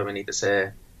conversations where we need to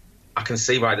say, I can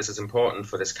see why this is important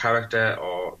for this character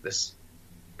or this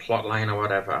plot line or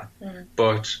whatever,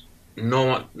 but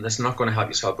no, that's not going to help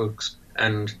you sell books.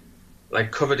 And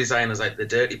like cover design is like the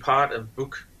dirty part of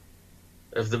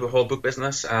the whole book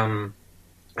business.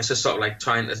 It's just sort of like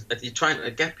you're trying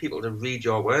to get people to read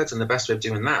your words, and the best way of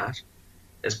doing that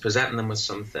is presenting them with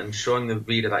something, showing the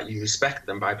reader that you respect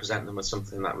them by presenting them with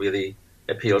something that really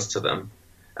appeals to them.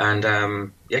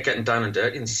 And getting down and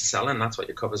dirty and selling, that's what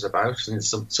your cover's about. And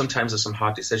sometimes there's some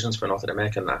hard decisions for an author to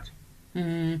make in that.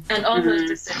 And on those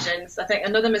decisions, I think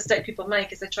another mistake people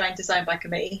make is they try and design by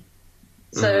committee.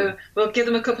 So we'll give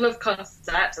them a couple of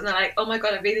concepts and they're like, oh my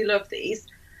God, I really love these.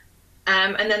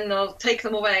 And then they'll take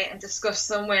them away and discuss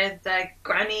them with their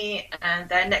granny and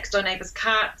their next door neighbour's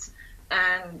cat,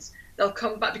 and they'll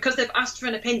come back because they've asked for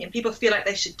an opinion. People feel like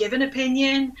they should give an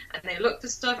opinion, and they look for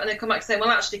stuff and they come back saying, well,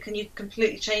 actually, can you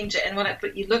completely change it? And we're like,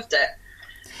 but you loved it.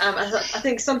 I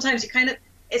think sometimes you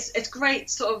it's great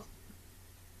sort of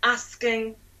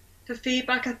asking for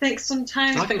feedback. I think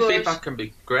sometimes feedback can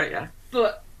be great, yeah.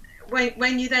 But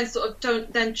when you then sort of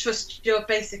don't then trust your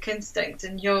basic instinct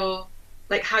and your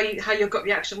like how your gut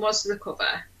reaction was to the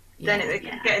cover, then it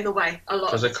can get in the way a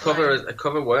lot. Because a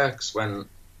cover works when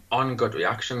on gut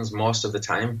reactions most of the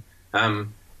time.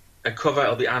 A cover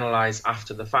will be analysed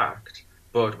after the fact,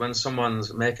 but when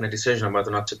someone's making a decision on whether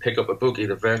or not to pick up a book,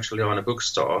 either virtually or in a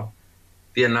bookstore,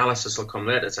 the analysis will come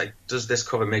later. It's like, does this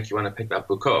cover make you want to pick that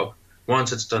book up?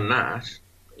 Once it's done that,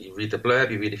 you read the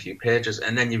blurb, you read a few pages,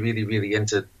 and then you're really, really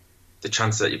into the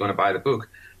chance that you're going to buy the book.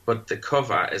 But the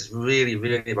cover is really,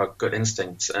 really about gut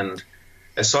instincts, and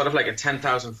it's sort of like a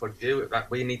 10,000-foot view that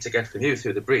we need to get from you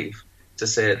through the brief to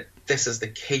say, this is the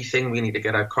key thing we need to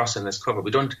get across in this cover.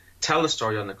 We don't tell the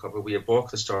story on the cover, we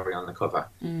evoke the story on the cover.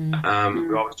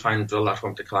 We always try and drill that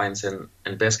home to clients in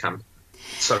Basecamp.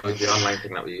 Sorry, the online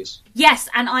thing that we use. Yes,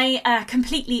 and I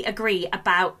completely agree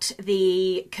about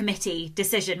the committee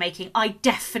decision making. I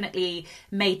definitely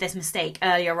made this mistake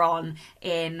earlier on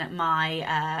in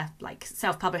my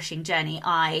self-publishing journey.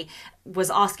 I was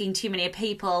asking too many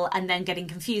people and then getting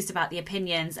confused about the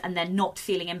opinions and then not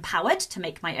feeling empowered to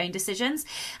make my own decisions.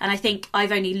 And I think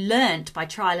I've only learned by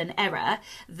trial and error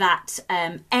that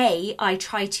I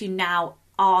try to now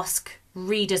ask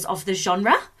readers of the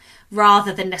genre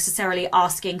rather than necessarily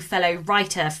asking fellow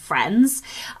writer friends.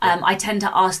 I tend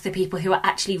to ask the people who are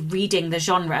actually reading the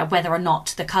genre whether or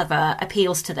not the cover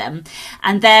appeals to them.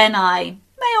 And then I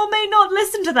may or may not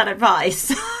listen to that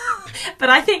advice. But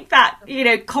I think that,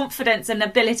 confidence and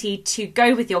ability to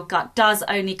go with your gut does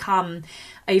only come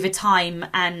over time,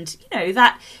 and,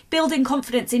 that building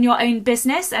confidence in your own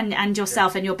business and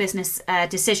yourself and your business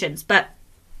decisions. But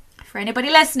for anybody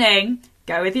listening,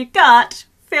 go with your gut.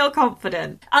 Feel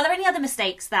confident. Are there any other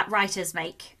mistakes that writers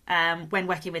make when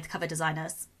working with cover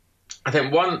designers? I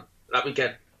think one that we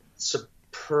get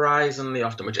surprisingly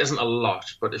often, which isn't a lot,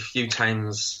 but a few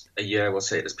times a year we'll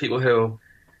say it, is people who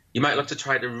you might look to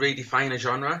try to redefine a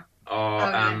genre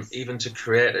or even to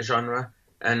create a genre,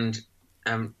 and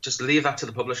just leave that to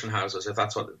the publishing houses if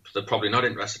that's what they're probably not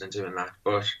interested in doing that.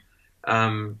 But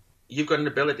you've got an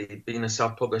ability, being a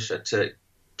self-publisher, to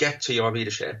get to your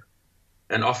readership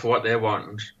and offer what they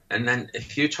want. And then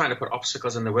if you're trying to put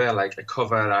obstacles in the way, like a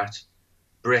cover that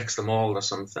breaks the mold or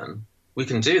something, we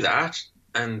can do that,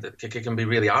 and it can be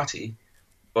really arty,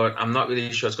 but I'm not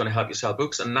really sure it's going to help you sell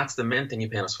books. And that's the main thing you're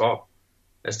paying us for,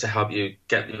 is to help you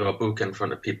get your book in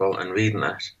front of people and reading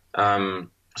it. Don't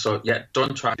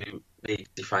try to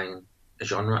redefine a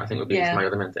genre, I think would be my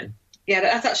other main thing. Yeah,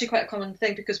 that's actually quite a common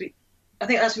thing, because I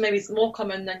think that's maybe more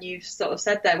common than you've sort of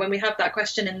said there. When we have that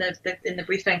question in the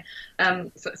briefing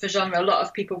for genre, a lot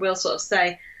of people will sort of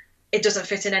say it doesn't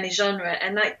fit in any genre,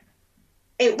 and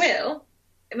it will.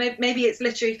 Maybe it's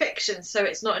literary fiction, so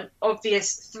it's not an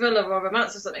obvious thriller or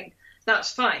romance or something.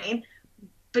 That's fine,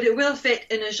 but it will fit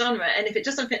in a genre. And if it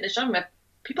doesn't fit in a genre,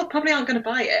 people probably aren't going to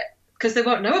buy it because they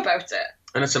won't know about it.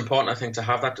 And it's important, I think, to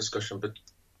have that discussion, but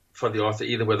for the author,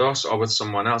 either with us or with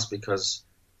someone else, because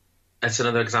it's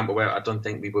another example where I don't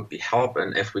think we would be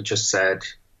helping if we just said,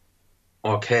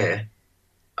 okay.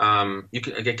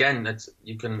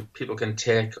 People can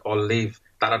take or leave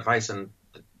that advice, and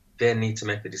they need to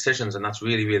make the decisions, and that's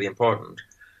really, really important.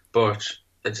 But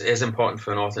it is important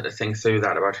for an author to think through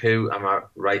that, about who am I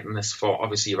writing this for?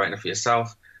 Obviously, you're writing it for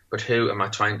yourself, but who am I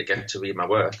trying to get to read my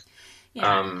work?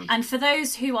 Yeah. And for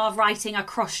those who are writing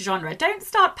across genre, don't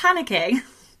start panicking.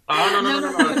 Oh,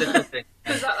 no.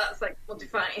 Because that's like well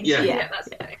defined. Yeah, that's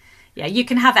okay. Yeah, you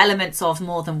can have elements of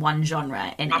more than one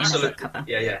genre in a book cover.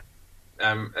 Yeah.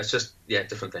 It's just,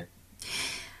 different thing.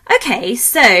 Okay,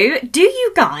 so do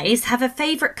you guys have a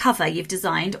favourite cover you've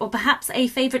designed, or perhaps a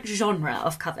favourite genre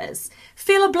of covers?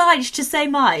 Feel obliged to say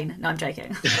mine. No, I'm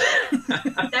joking.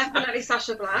 Definitely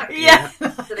Sacha Black. Yeah.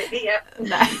 Absolutely, yeah.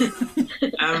 No,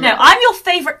 I'm your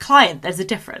favourite client. There's a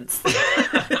difference.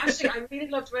 Actually, I really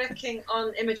loved working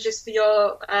on images for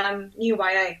your new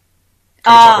YA.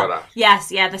 Yes,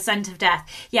 The Scent of Death.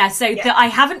 Yeah, so I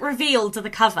haven't revealed the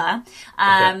cover,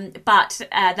 but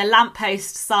the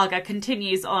lamppost saga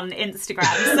continues on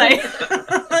Instagram.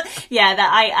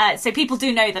 So so people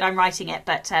do know that I'm writing it,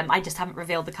 but I just haven't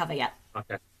revealed the cover yet.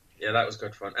 Okay, yeah, that was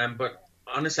good fun. But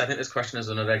honestly, I think this question is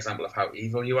another example of how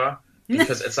evil you are.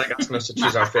 Because it's like asking us to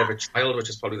choose our favourite child, which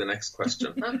is probably the next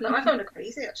question. No, I found it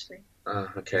crazy, actually.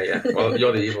 Okay, yeah. Well,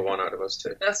 you're the evil one out of us,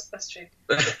 too. That's true.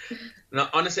 No,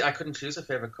 honestly, I couldn't choose a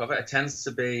favourite cover. It tends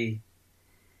to be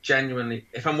genuinely...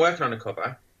 If I'm working on a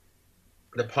cover,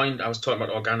 the point I was talking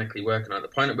about organically working on, the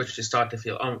point at which you start to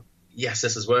feel, oh, yes,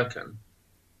 this is working,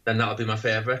 then that'll be my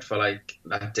favourite for, like,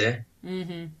 that day.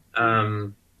 Mm-hmm.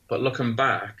 But looking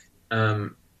back, I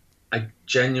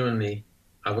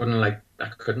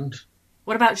couldn't.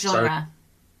 What about genre?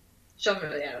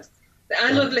 Genre, yeah.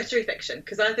 I love literary fiction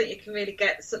because I think you can really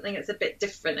get something that's a bit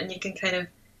different and you can kind of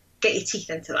get your teeth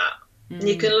into that. And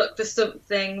you can look for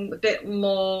something a bit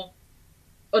more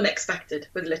unexpected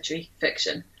with literary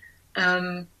fiction.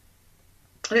 I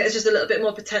think there's just a little bit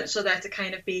more potential there to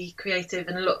kind of be creative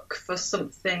and look for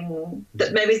something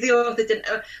that maybe the author didn't...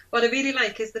 What I really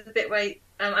like is the bit where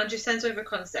Andrew sends over a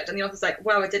concept and the author's like,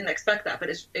 wow, I didn't expect that, but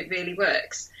it really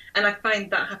works. And I find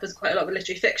that happens quite a lot with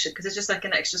literary fiction because it's just like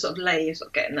an extra sort of layer you're sort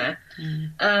of getting there.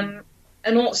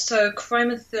 And also crime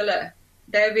and thriller,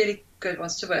 they're really good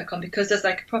ones to work on because there's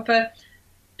like a proper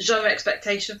genre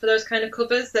expectation for those kind of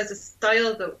covers. There's a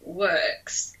style that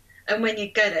works. And when you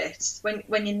get it,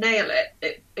 when you nail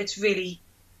it, it really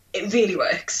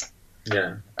works.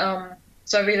 Yeah.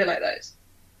 So I really like those.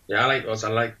 Yeah, I like those.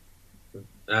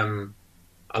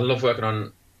 I love working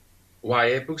on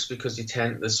YA books because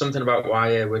there's something about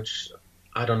YA which,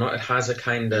 I don't know, it has a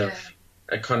kind of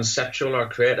a conceptual or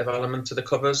creative element to the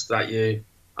covers that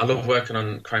I love working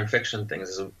on crime fiction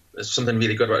things. There's something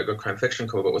really good about a good crime fiction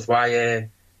cover, but with YA,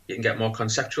 you can get more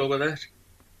conceptual with it.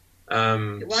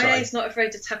 YA is not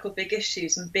afraid to tackle big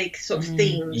issues and big sort of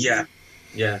themes. Yeah.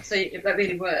 So that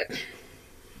really works.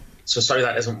 So sorry,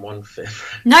 that isn't one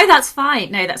favourite. No, that's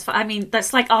fine. I mean,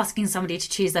 that's like asking somebody to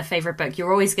choose their favourite book.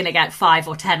 You're always going to get 5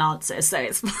 or 10 answers, so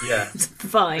it's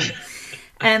fine.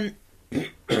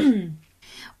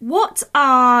 What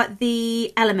are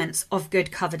the elements of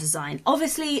good cover design?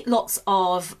 Obviously, lots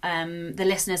of the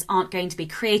listeners aren't going to be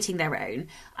creating their own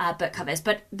book covers,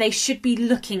 but they should be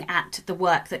looking at the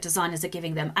work that designers are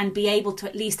giving them and be able to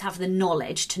at least have the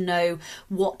knowledge to know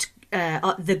what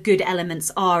the good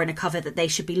elements are in a cover that they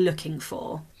should be looking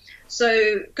for.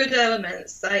 So good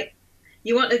elements, like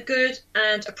you want a good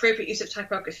and appropriate use of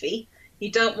typography.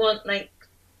 You don't want like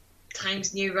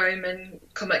Times New Roman,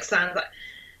 Comic Sans,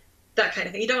 that kind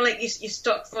of thing. You don't like your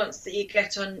stock fonts that you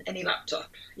get on any laptop.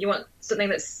 You want something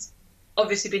that's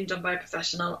obviously been done by a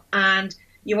professional, and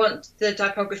you want the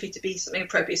typography to be something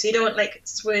appropriate. So you don't want like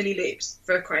swirly loops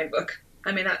for a crime book.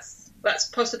 I mean, that's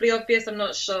possibly obvious, I'm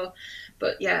not sure.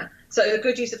 But yeah, so a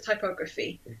good use of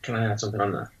typography. Can I add something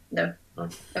on that? No. Oh.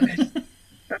 Okay.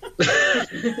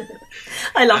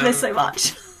 I love this so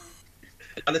much.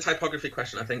 On the typography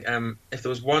question, I think if there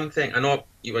was one thing, I know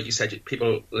what you said,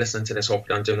 people listening to this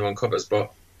hopefully aren't doing their own covers,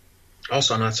 but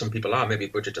also I know some people are, maybe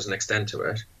budget doesn't extend to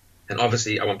it. And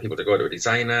obviously I want people to go to a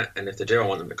designer, and if they do, I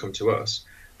want them to come to us.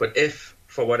 But if,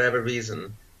 for whatever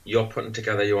reason, you're putting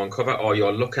together your own cover or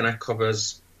you're looking at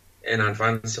covers in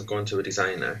advance of going to a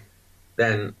designer,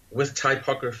 then with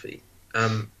typography,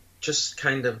 just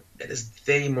kind of, it is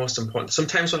the most important.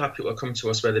 Sometimes we'll have people come to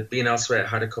us where they've been elsewhere,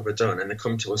 had a cover done, and they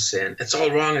come to us saying, it's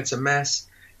all wrong, it's a mess.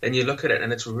 And you look at it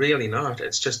and it's really not.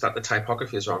 It's just that the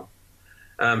typography is wrong.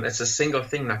 It's a single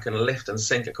thing that can lift and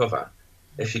sink a cover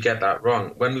if you get that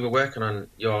wrong. When we were working on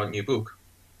your new book,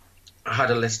 I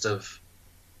had a list of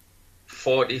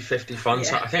 40, 50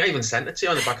 fonts. I think I even sent it to you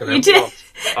on the back of the envelope.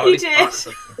 You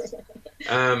did.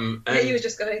 You were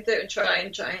just going through and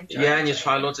try. Yeah, and you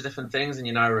try loads of different things and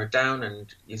you narrow it down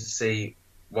and you see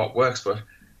what works. But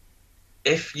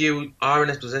if you are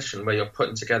in a position where you're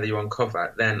putting together your own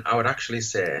cover, then I would actually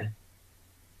say,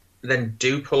 then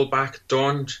do pull back.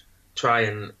 Don't try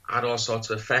and add all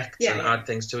sorts of effects add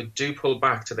things to it. Do pull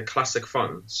back to the classic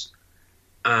fonts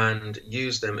and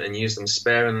use them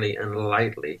sparingly and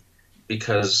lightly,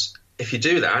 because if you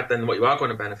do that, then what you are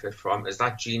going to benefit from is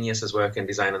that genius's work in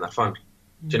designing that font.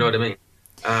 Do you know what I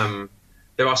mean?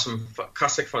 There are some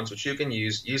classic fonts which you can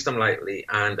use them lightly,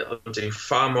 and it'll do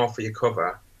far more for your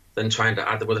cover than trying to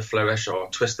add them with a flourish or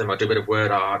twist them or do a bit of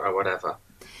word art or whatever.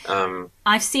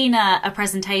 I've seen a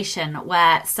presentation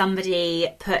where somebody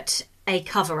put a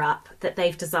cover up that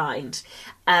they've designed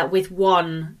with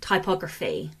one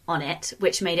typography on it,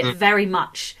 which made it very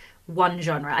much one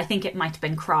genre. I think it might have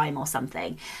been crime or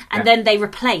something. And then they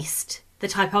replaced the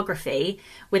typography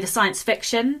with a science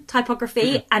fiction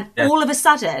typography, and all of a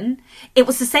sudden it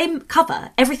was the same cover.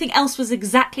 Everything else was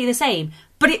exactly the same,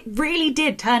 but it really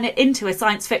did turn it into a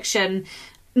science fiction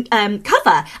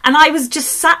cover. And I was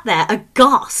just sat there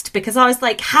aghast, because I was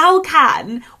like, how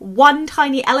can one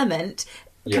tiny element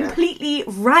completely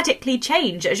radically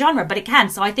change a genre? But it can.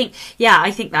 So I think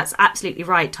that's absolutely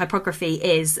right. Typography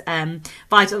is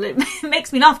vital. It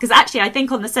makes me laugh, because actually I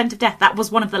think on The Scent of Death, that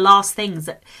was one of the last things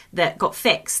that got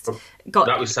fixed.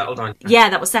 That was settled on. Yeah,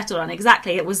 that was settled on,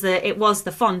 exactly. It was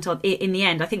the font in the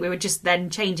end. I think we were just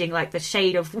then changing like the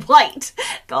shade of white.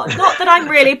 God, not that I'm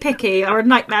really picky or a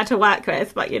nightmare to work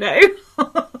with, but you know.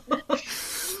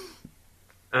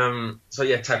 So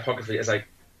yeah, typography is like,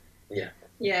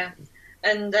 yeah.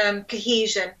 And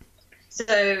cohesion.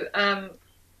 So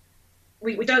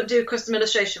we don't do custom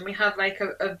illustration. We have like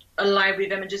a library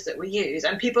of images that we use,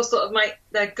 and people sort of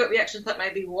their gut reaction to that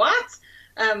might be what,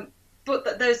 but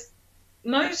that there's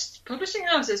most publishing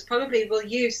houses probably will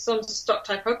use some stock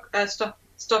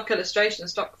illustration,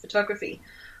 stock photography.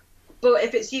 But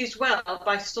if it's used well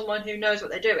by someone who knows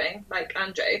what they're doing, like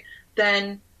Andrew,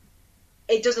 then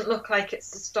it doesn't look like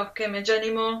it's the stock image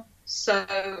anymore.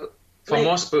 So for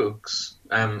most books,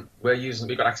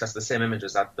 we've got access to the same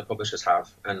images that the publishers have,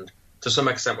 and to some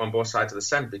extent on both sides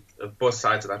of both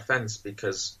sides of that fence,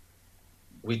 because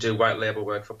we do white label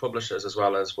work for publishers as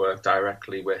well as work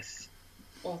directly with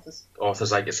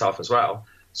authors like yourself as well.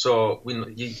 So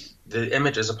the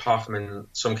images, apart from in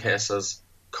some cases,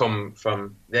 come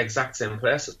from the exact same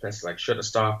places like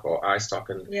Shutterstock or iStock,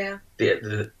 and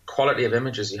the quality of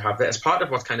images you have there. It's part of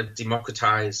what's kind of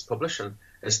democratized publishing,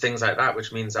 is things like that,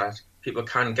 which means that people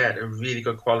can get a really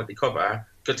good quality cover,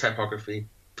 good typography,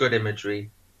 good imagery,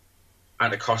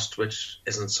 at a cost which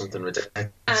isn't something ridiculous.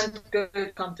 And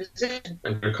good composition.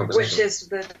 Which is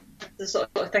the sort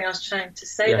of thing I was trying to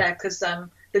say there, because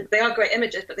they are great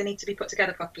images, but they need to be put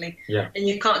together properly. Yeah. And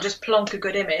you can't just plonk a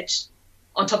good image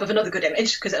on top of another good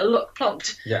image, because it'll look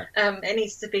plonked. Yeah. It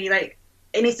needs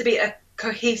to be a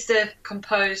cohesive,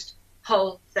 composed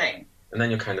whole thing. And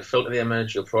then you kind of filter the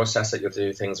image, you'll process it, you'll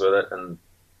do things with it, and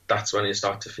that's when you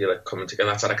start to feel it coming together.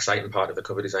 That's that exciting part of the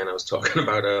cover design I was talking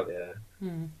about earlier,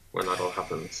 when that all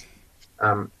happens.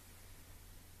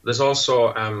 There's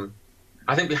also,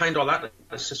 I think behind all that,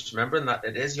 it's just remembering that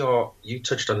it is you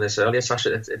touched on this earlier,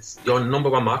 Sasha, it's your number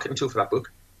one marketing tool for that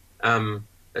book.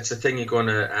 It's the thing you're going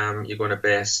to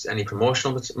base any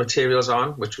promotional materials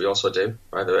on, which we also do,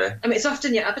 by the way. I mean, it's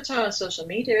often your avatar on social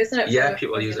media, isn't it? Yeah,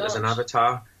 people use it as an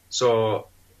avatar. So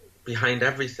behind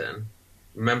everything,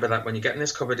 remember that when you're getting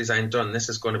this cover design done, this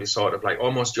is going to be sort of like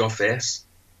almost your face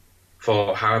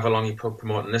for however long you're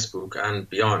promoting this book and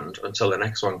beyond until the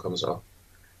next one comes up.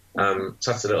 So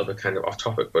that's a little bit kind of off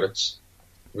topic, but it's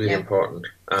really important.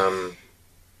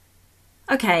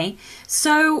 Okay,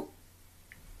 so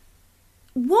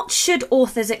what should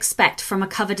authors expect from a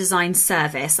cover design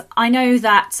service? I know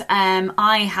that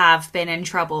I have been in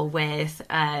trouble with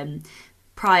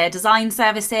prior design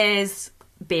services,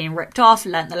 being ripped off,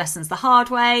 learnt the lessons the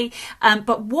hard way.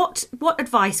 But what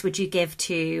advice would you give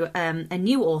to a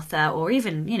new author, or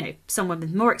even someone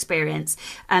with more experience,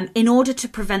 in order to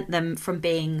prevent them from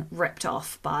being ripped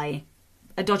off by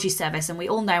a dodgy service? And we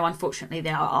all know, unfortunately,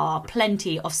 there are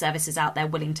plenty of services out there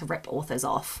willing to rip authors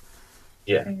off.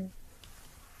 Yeah.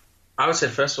 I would say,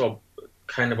 first of all,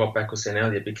 kind of what Beck was saying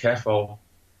earlier, be careful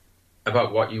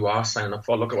about what you are signing up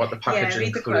for. Look at what the package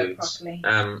includes.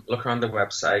 Look around the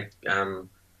website.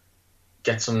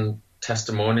 Get some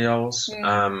testimonials.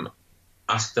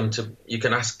 Ask them to. You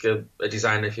can ask a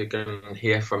designer if you can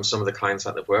hear from some of the clients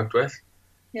that they've worked with.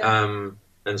 And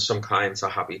some clients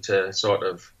are happy to sort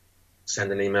of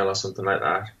send an email or something like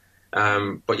that.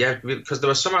 But yeah, because there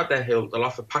are some out there who'll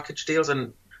offer package deals,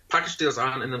 and package deals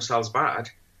aren't in themselves bad.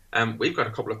 We've got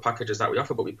a couple of packages that we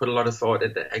offer, but we put a lot of thought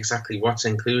into exactly what's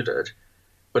included.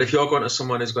 But if you're going to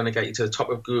someone who's going to get you to the top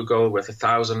of Google with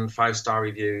 1,000 5-star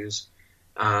reviews,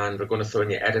 and we're going to throw in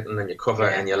your editing and your cover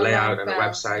and your layout and a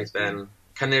website, then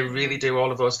can they really do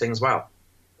all of those things well?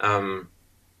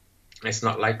 It's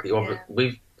not likely.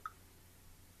 We've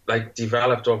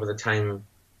developed over the time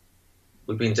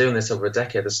we've been doing this over a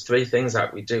decade. There's 3 things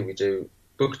that we do. We do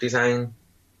book design,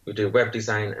 we do web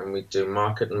design, and we do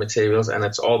marketing materials, and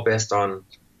it's all based on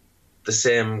the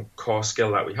same core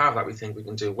skill that we have that we think we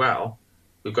can do well.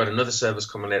 We've got another service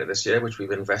coming later this year, which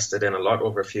we've invested in a lot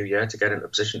over a few years to get in a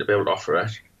position to be able to offer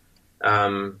it.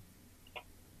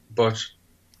 But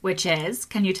which is,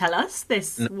 can you tell us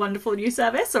this wonderful new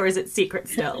service, or is it secret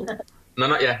still? No,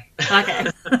 not yet. Okay.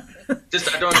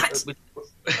 Just I don't.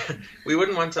 We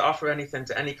wouldn't want to offer anything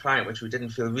to any client which we didn't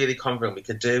feel really confident we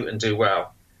could do and do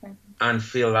well, and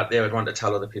feel that they would want to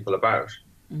tell other people about.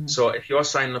 So if you're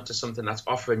signing up to something that's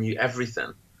offering you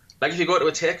everything, like if you go to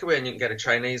a takeaway and you can get a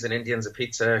Chinese, an Indian's, a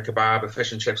pizza, a kebab, a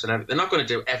fish and chips and everything, they're not going to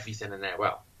do everything in there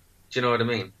well. Do you know what I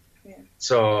mean? Yeah.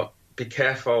 So be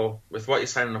careful with what you're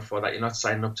signing up for, that you're not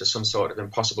signing up to some sort of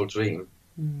impossible dream.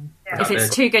 Yeah. If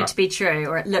it's too good to be true,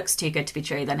 or it looks too good to be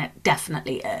true, then it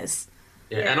definitely is.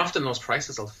 Yeah, and often those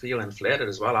prices will feel inflated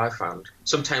as well, I've found.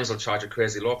 Sometimes they'll charge a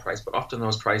crazy low price, but often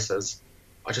those prices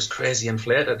are just crazy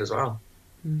inflated as well.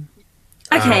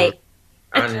 Okay.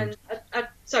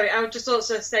 Sorry, I would just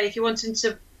also say, if you're wanting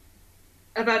to,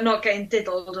 about not getting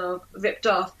diddled or ripped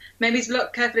off, maybe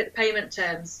look carefully at the payment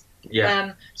terms.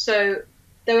 Yeah. So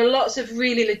there are lots of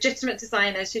really legitimate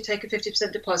designers who take a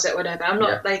 50% deposit or whatever. I'm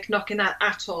not like knocking that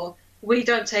at all. We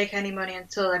don't take any money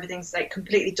until everything's like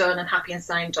completely done and happy and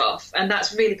signed off, and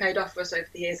that's really paid off for us over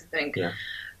the years, I think. Yeah.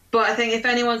 But I think if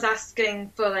anyone's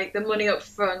asking for like the money up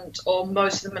front, or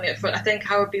most of the money up front, I think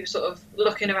I would be sort of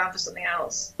looking around for something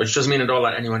else. Which doesn't mean at all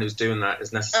that anyone who's doing that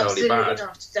is necessarily Absolutely bad.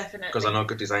 not, definitely. Because I know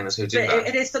good designers who do but that.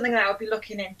 It is something that I would be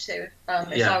looking into if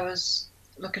I was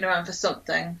looking around for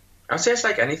something. I'd say it's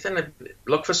like anything.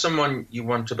 Look for someone you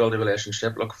want to build a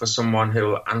relationship. Look for someone who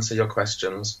will answer your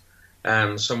questions.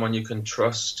 Someone you can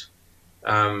trust.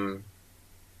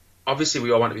 Obviously,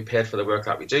 we all want to be paid for the work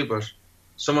that we do, but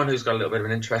someone who's got a little bit of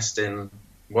an interest in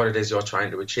what it is you're trying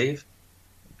to achieve,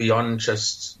 beyond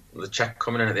just the check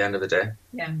coming in at the end of the day.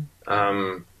 Yeah.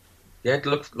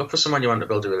 Look for someone you want to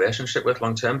build a relationship with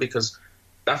long term, because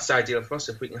that's the ideal for us.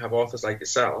 If we can have authors like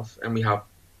yourself, and we have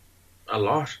a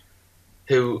lot,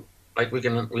 who like we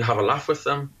have a laugh with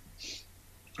them,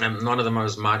 and none of them are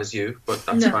as mad as you, but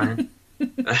that's fine.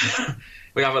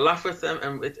 We have a laugh with them,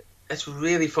 and it's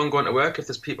really fun going to work if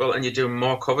there's people and you're doing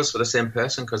more covers for the same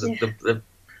person, because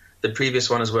the previous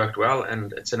one has worked well,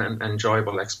 and it's an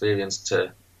enjoyable experience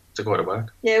to go to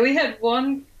work. Yeah, we had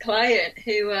one client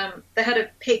who they had a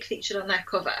pig featured on their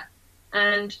cover,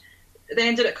 and they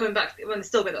ended up coming back when they're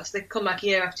still with us. They come back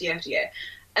year after year after year.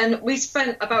 And we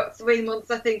spent about 3 months,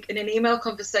 I think, in an email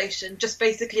conversation, just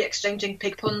basically exchanging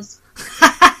pig puns.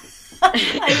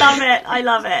 I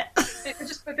love it.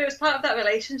 It was part of that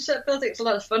relationship building. It's a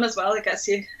lot of fun as well, I guess.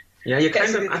 I think you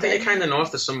kind of know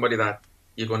if there's somebody that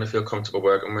you're going to feel comfortable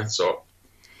working with. So,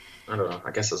 I don't know.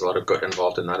 I guess there's a lot of good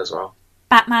involved in that as well.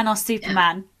 Batman or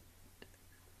Superman?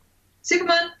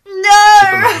 Superman? No!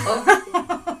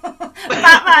 Superman.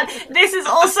 Batman. This is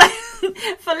also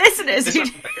for listeners who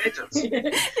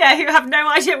have no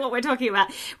idea what we're talking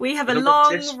about. We have a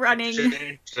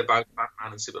long-running about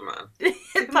Batman and Superman.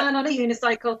 Superman on a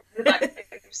unicycle.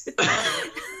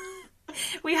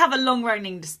 We have a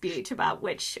long-running dispute about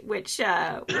which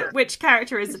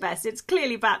character is the best. It's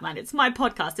clearly Batman. It's my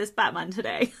podcast. It's Batman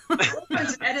today. We're going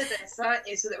to edit this, aren't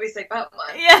you, so that we say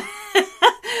Batman? Yeah.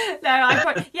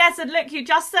 No, yes, and look, you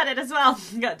just said it as well.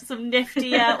 Got some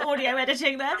nifty audio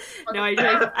editing there. No,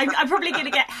 I'm probably going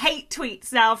to get hate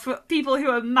tweets now for people who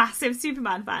are massive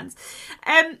Superman fans.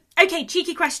 Okay,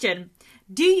 cheeky question.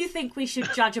 Do you think we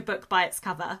should judge a book by its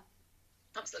cover?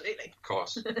 Absolutely. Of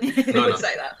course. I would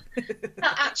say that.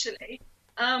 Actually,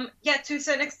 to a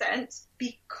certain extent,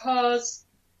 because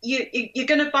you're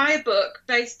going to buy a book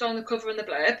based on the cover and the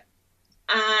blurb,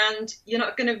 and you're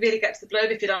not going to really get to the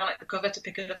blurb if you don't like the cover to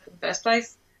pick it up in the first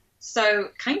place. So,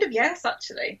 kind of yes,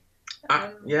 actually.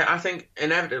 I think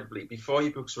inevitably, before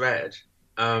your book's read,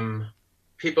 the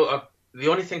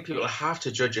only thing people have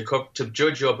to judge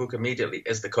your book immediately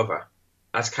is the cover.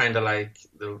 That's kind of like,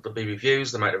 there'll be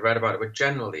reviews, they might have read about it, but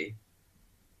generally,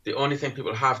 the only thing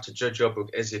people have to judge your book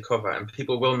is your cover, and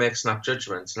people will make snap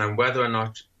judgments. And whether or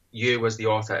not you, as the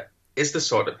author, is the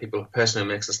sort of person who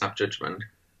makes a snap judgment,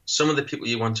 some of the people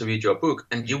you want to read your book,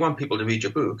 and you want people to read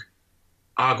your book,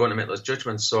 are going to make those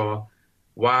judgments. So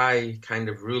why kind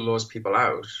of rule those people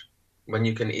out when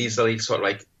you can easily sort of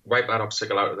like wipe that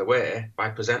obstacle out of the way by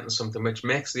presenting something which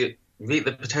makes the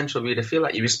potential reader feel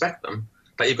like you respect them,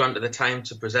 that you've gone to the time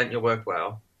to present your work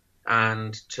well,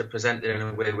 and to present it in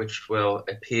a way which will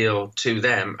appeal to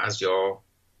them as your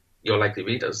likely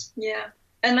readers. Yeah.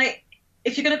 And like,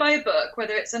 if you're going to buy a book,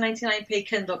 whether it's a 99p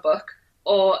Kindle book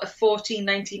or a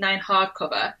 $14.99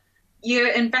 hardcover,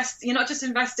 you're not just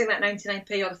investing that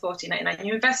 99p or the $14.99,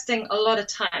 you're investing a lot of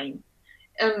time.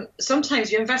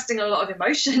 Sometimes you're investing a lot of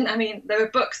emotion. I mean, there are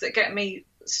books that get me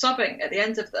sobbing at the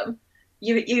end of them.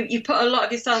 You put a lot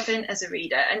of yourself in as a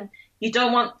reader, and you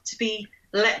don't want to be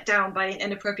let down by an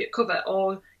inappropriate cover,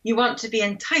 or you want to be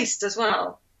enticed as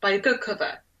well by a good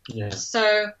cover. Yeah.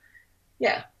 So,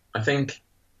 yeah. I think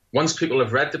once people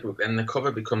have read the book, then the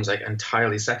cover becomes like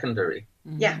entirely secondary.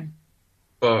 Yeah.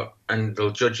 And they'll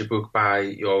judge your book by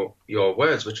your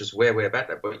words, which is way, way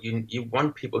better. But you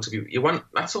want people to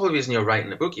that's the whole reason you're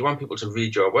writing a book. You want people to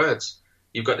read your words.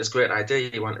 You've got this great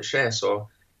idea you want to share, so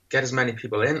get as many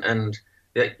people in. And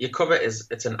your cover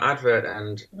it's an advert,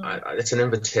 and it's an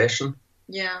invitation.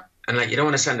 Yeah. And like, you don't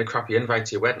want to send a crappy invite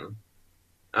to your wedding.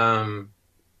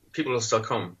 People will still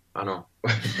come, I know.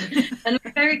 And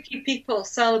very few people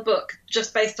sell a book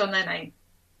just based on their name.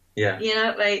 Yeah. You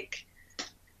know, like,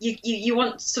 you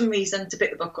want some reason to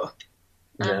pick the book up.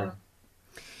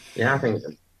 Yeah, I think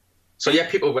so. Yeah,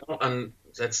 people will, and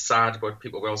it's sad, but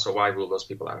people will. So why rule those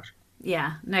people out?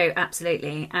 Yeah, no,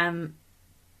 absolutely.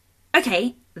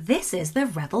 Okay, this is the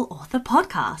Rebel Author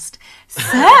Podcast.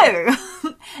 So,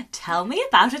 tell me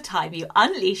about a time you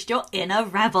unleashed your inner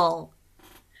rebel.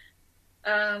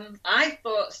 I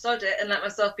thought, sod it, and let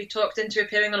myself be talked into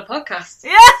appearing on a podcast.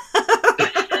 Yeah.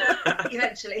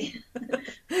 Eventually.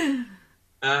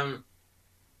 And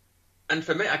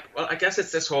for me, I guess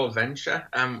it's this whole venture.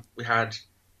 We had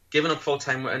given up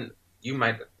full-time work, and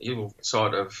you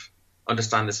sort of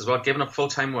understand this as well, given up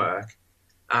full-time work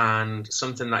and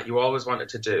something that you always wanted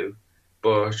to do,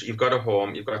 but you've got a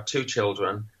home, you've got 2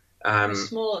 children.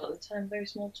 Small at the time, very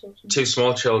small children. 2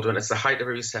 small children. It's the height of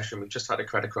a recession. We've just had a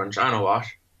credit crunch. I know what.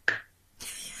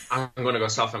 I'm going to go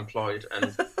self-employed,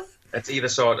 and it's either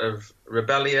sort of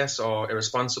rebellious or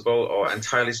irresponsible or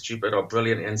entirely stupid or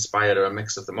brilliantly inspired, or a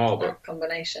mix of them all. But a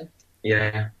combination.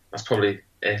 Yeah, that's probably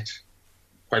it.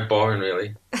 Quite boring,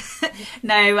 really.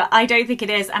 No, I don't think it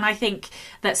is. And I think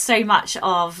that so much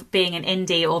of being an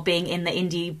indie, or being in the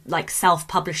indie like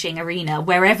self-publishing arena,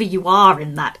 wherever you are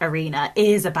in that arena,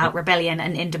 is about rebellion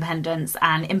and independence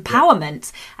and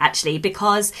empowerment, actually,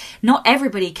 because not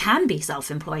everybody can be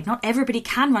self-employed. Not everybody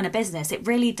can run a business. It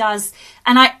really does.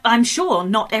 And I'm sure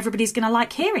not everybody's going to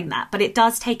like hearing that, but it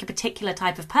does take a particular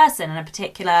type of person and a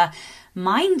particular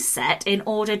mindset in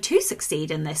order to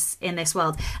succeed in this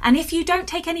world. And if you don't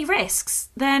take any risks,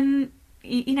 then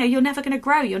you're never going to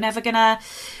grow. You're never going to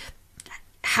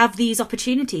have these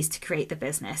opportunities to create the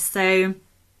business. So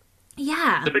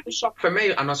yeah, the biggest shock for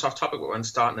me, I'm not off topic, but when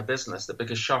starting a business, the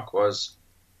biggest shock was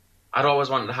I'd always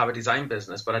wanted to have a design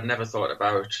business, but I'd never thought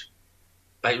about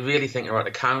like really thinking about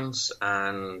accounts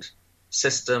and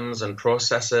systems and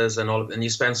processes and all. And you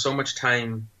spend so much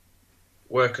time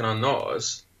working on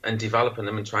those and developing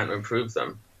them and trying to improve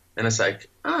them, and it's like,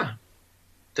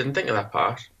 didn't think of that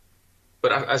part.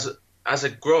 But as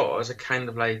it grows, it kind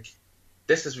of like,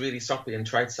 this is really soppy and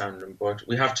trite sounding, but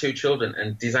we have 2 children,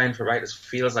 and Design for Writers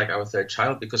feels like our 3rd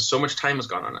child, because so much time has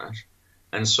gone on it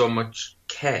and so much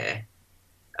care,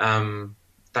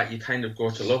 that you kind of go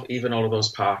to love even all of those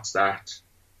parts that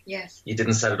you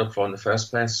didn't set it up for in the first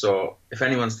place. So if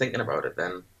anyone's thinking about it,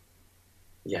 then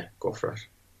yeah, go for it.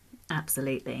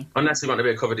 Absolutely. Unless you want to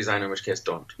be a cover designer, in which case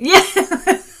don't. Yeah.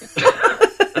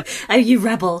 Oh, you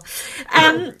rebel.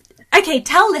 Okay,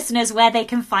 tell listeners where they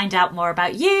can find out more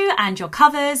about you and your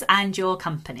covers and your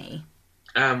company.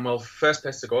 Well, first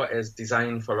place to go is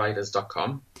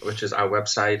designforwriters.com, which is our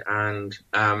website, and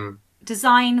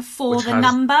design for the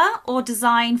number or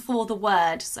design for the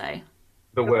word? So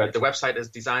the word. The website is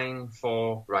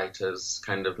designforwriters,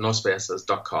 kind of no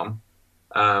spaces.com.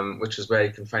 Which is where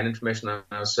you can find information on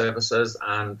our services,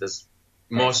 and there's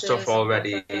more stuff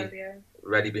already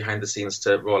ready behind the scenes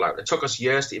to roll out. It took us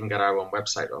years to even get our own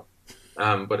website up,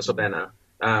 but it's up there now.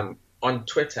 On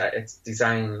Twitter, it's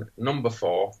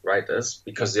design4writers,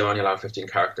 because they only allow 15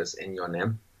 characters in your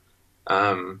name.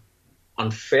 On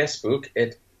Facebook,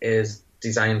 it is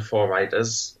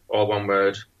Design4Writers, all one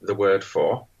word, the word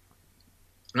 4.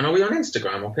 And are we on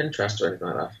Instagram or Pinterest or anything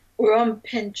like that? We're on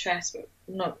Pinterest, but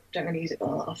don't really use it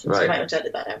all that often, so I might have to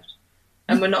edit that out.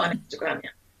 And we're not on Instagram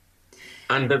yet.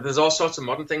 And there's all sorts of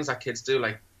modern things that kids do,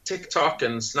 like TikTok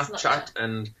and Snapchat.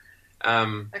 And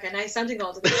okay, now you're sounding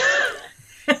old. Yeah,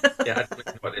 I don't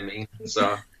know what they mean.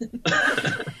 So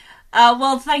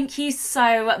Well, thank you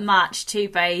so much to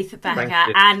both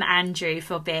Becca and Andrew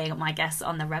for being my guests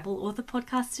on the Rebel Author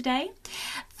podcast today.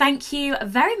 Thank you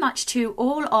very much to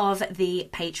all of the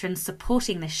patrons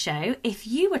supporting this show. If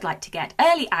you would like to get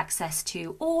early access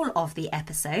to all of the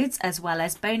episodes, as well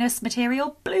as bonus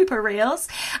material, blooper reels,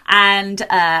 and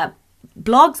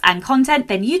blogs and content,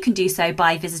 then you can do so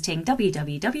by visiting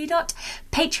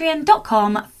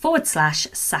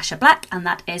www.patreon.com/Sasha Black, and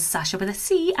that is Sasha with a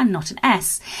C and not an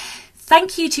S.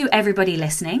 Thank you to everybody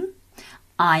listening.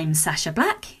 I'm Sasha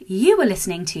Black. You were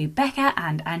listening to Becca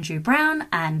and Andrew Brown,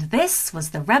 and this was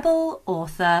the Rebel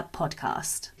Author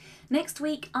Podcast. Next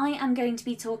week, I am going to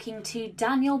be talking to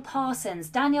Daniel Parsons.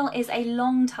 Daniel is a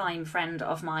long-time friend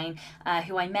of mine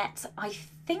who I met, I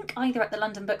think, either at the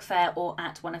London Book Fair or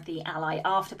at one of the Ally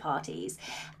after parties.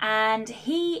 And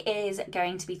he is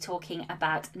going to be talking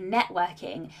about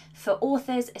networking for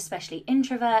authors, especially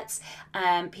introverts,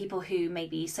 people who may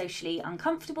be socially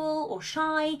uncomfortable or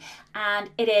shy. And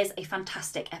it is a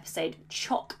fantastic episode,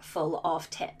 chock full of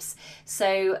tips.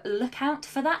 So look out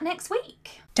for that next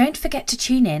week. Don't forget to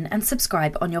tune in and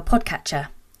subscribe on your podcatcher.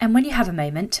 And when you have a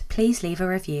moment, please leave a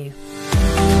review.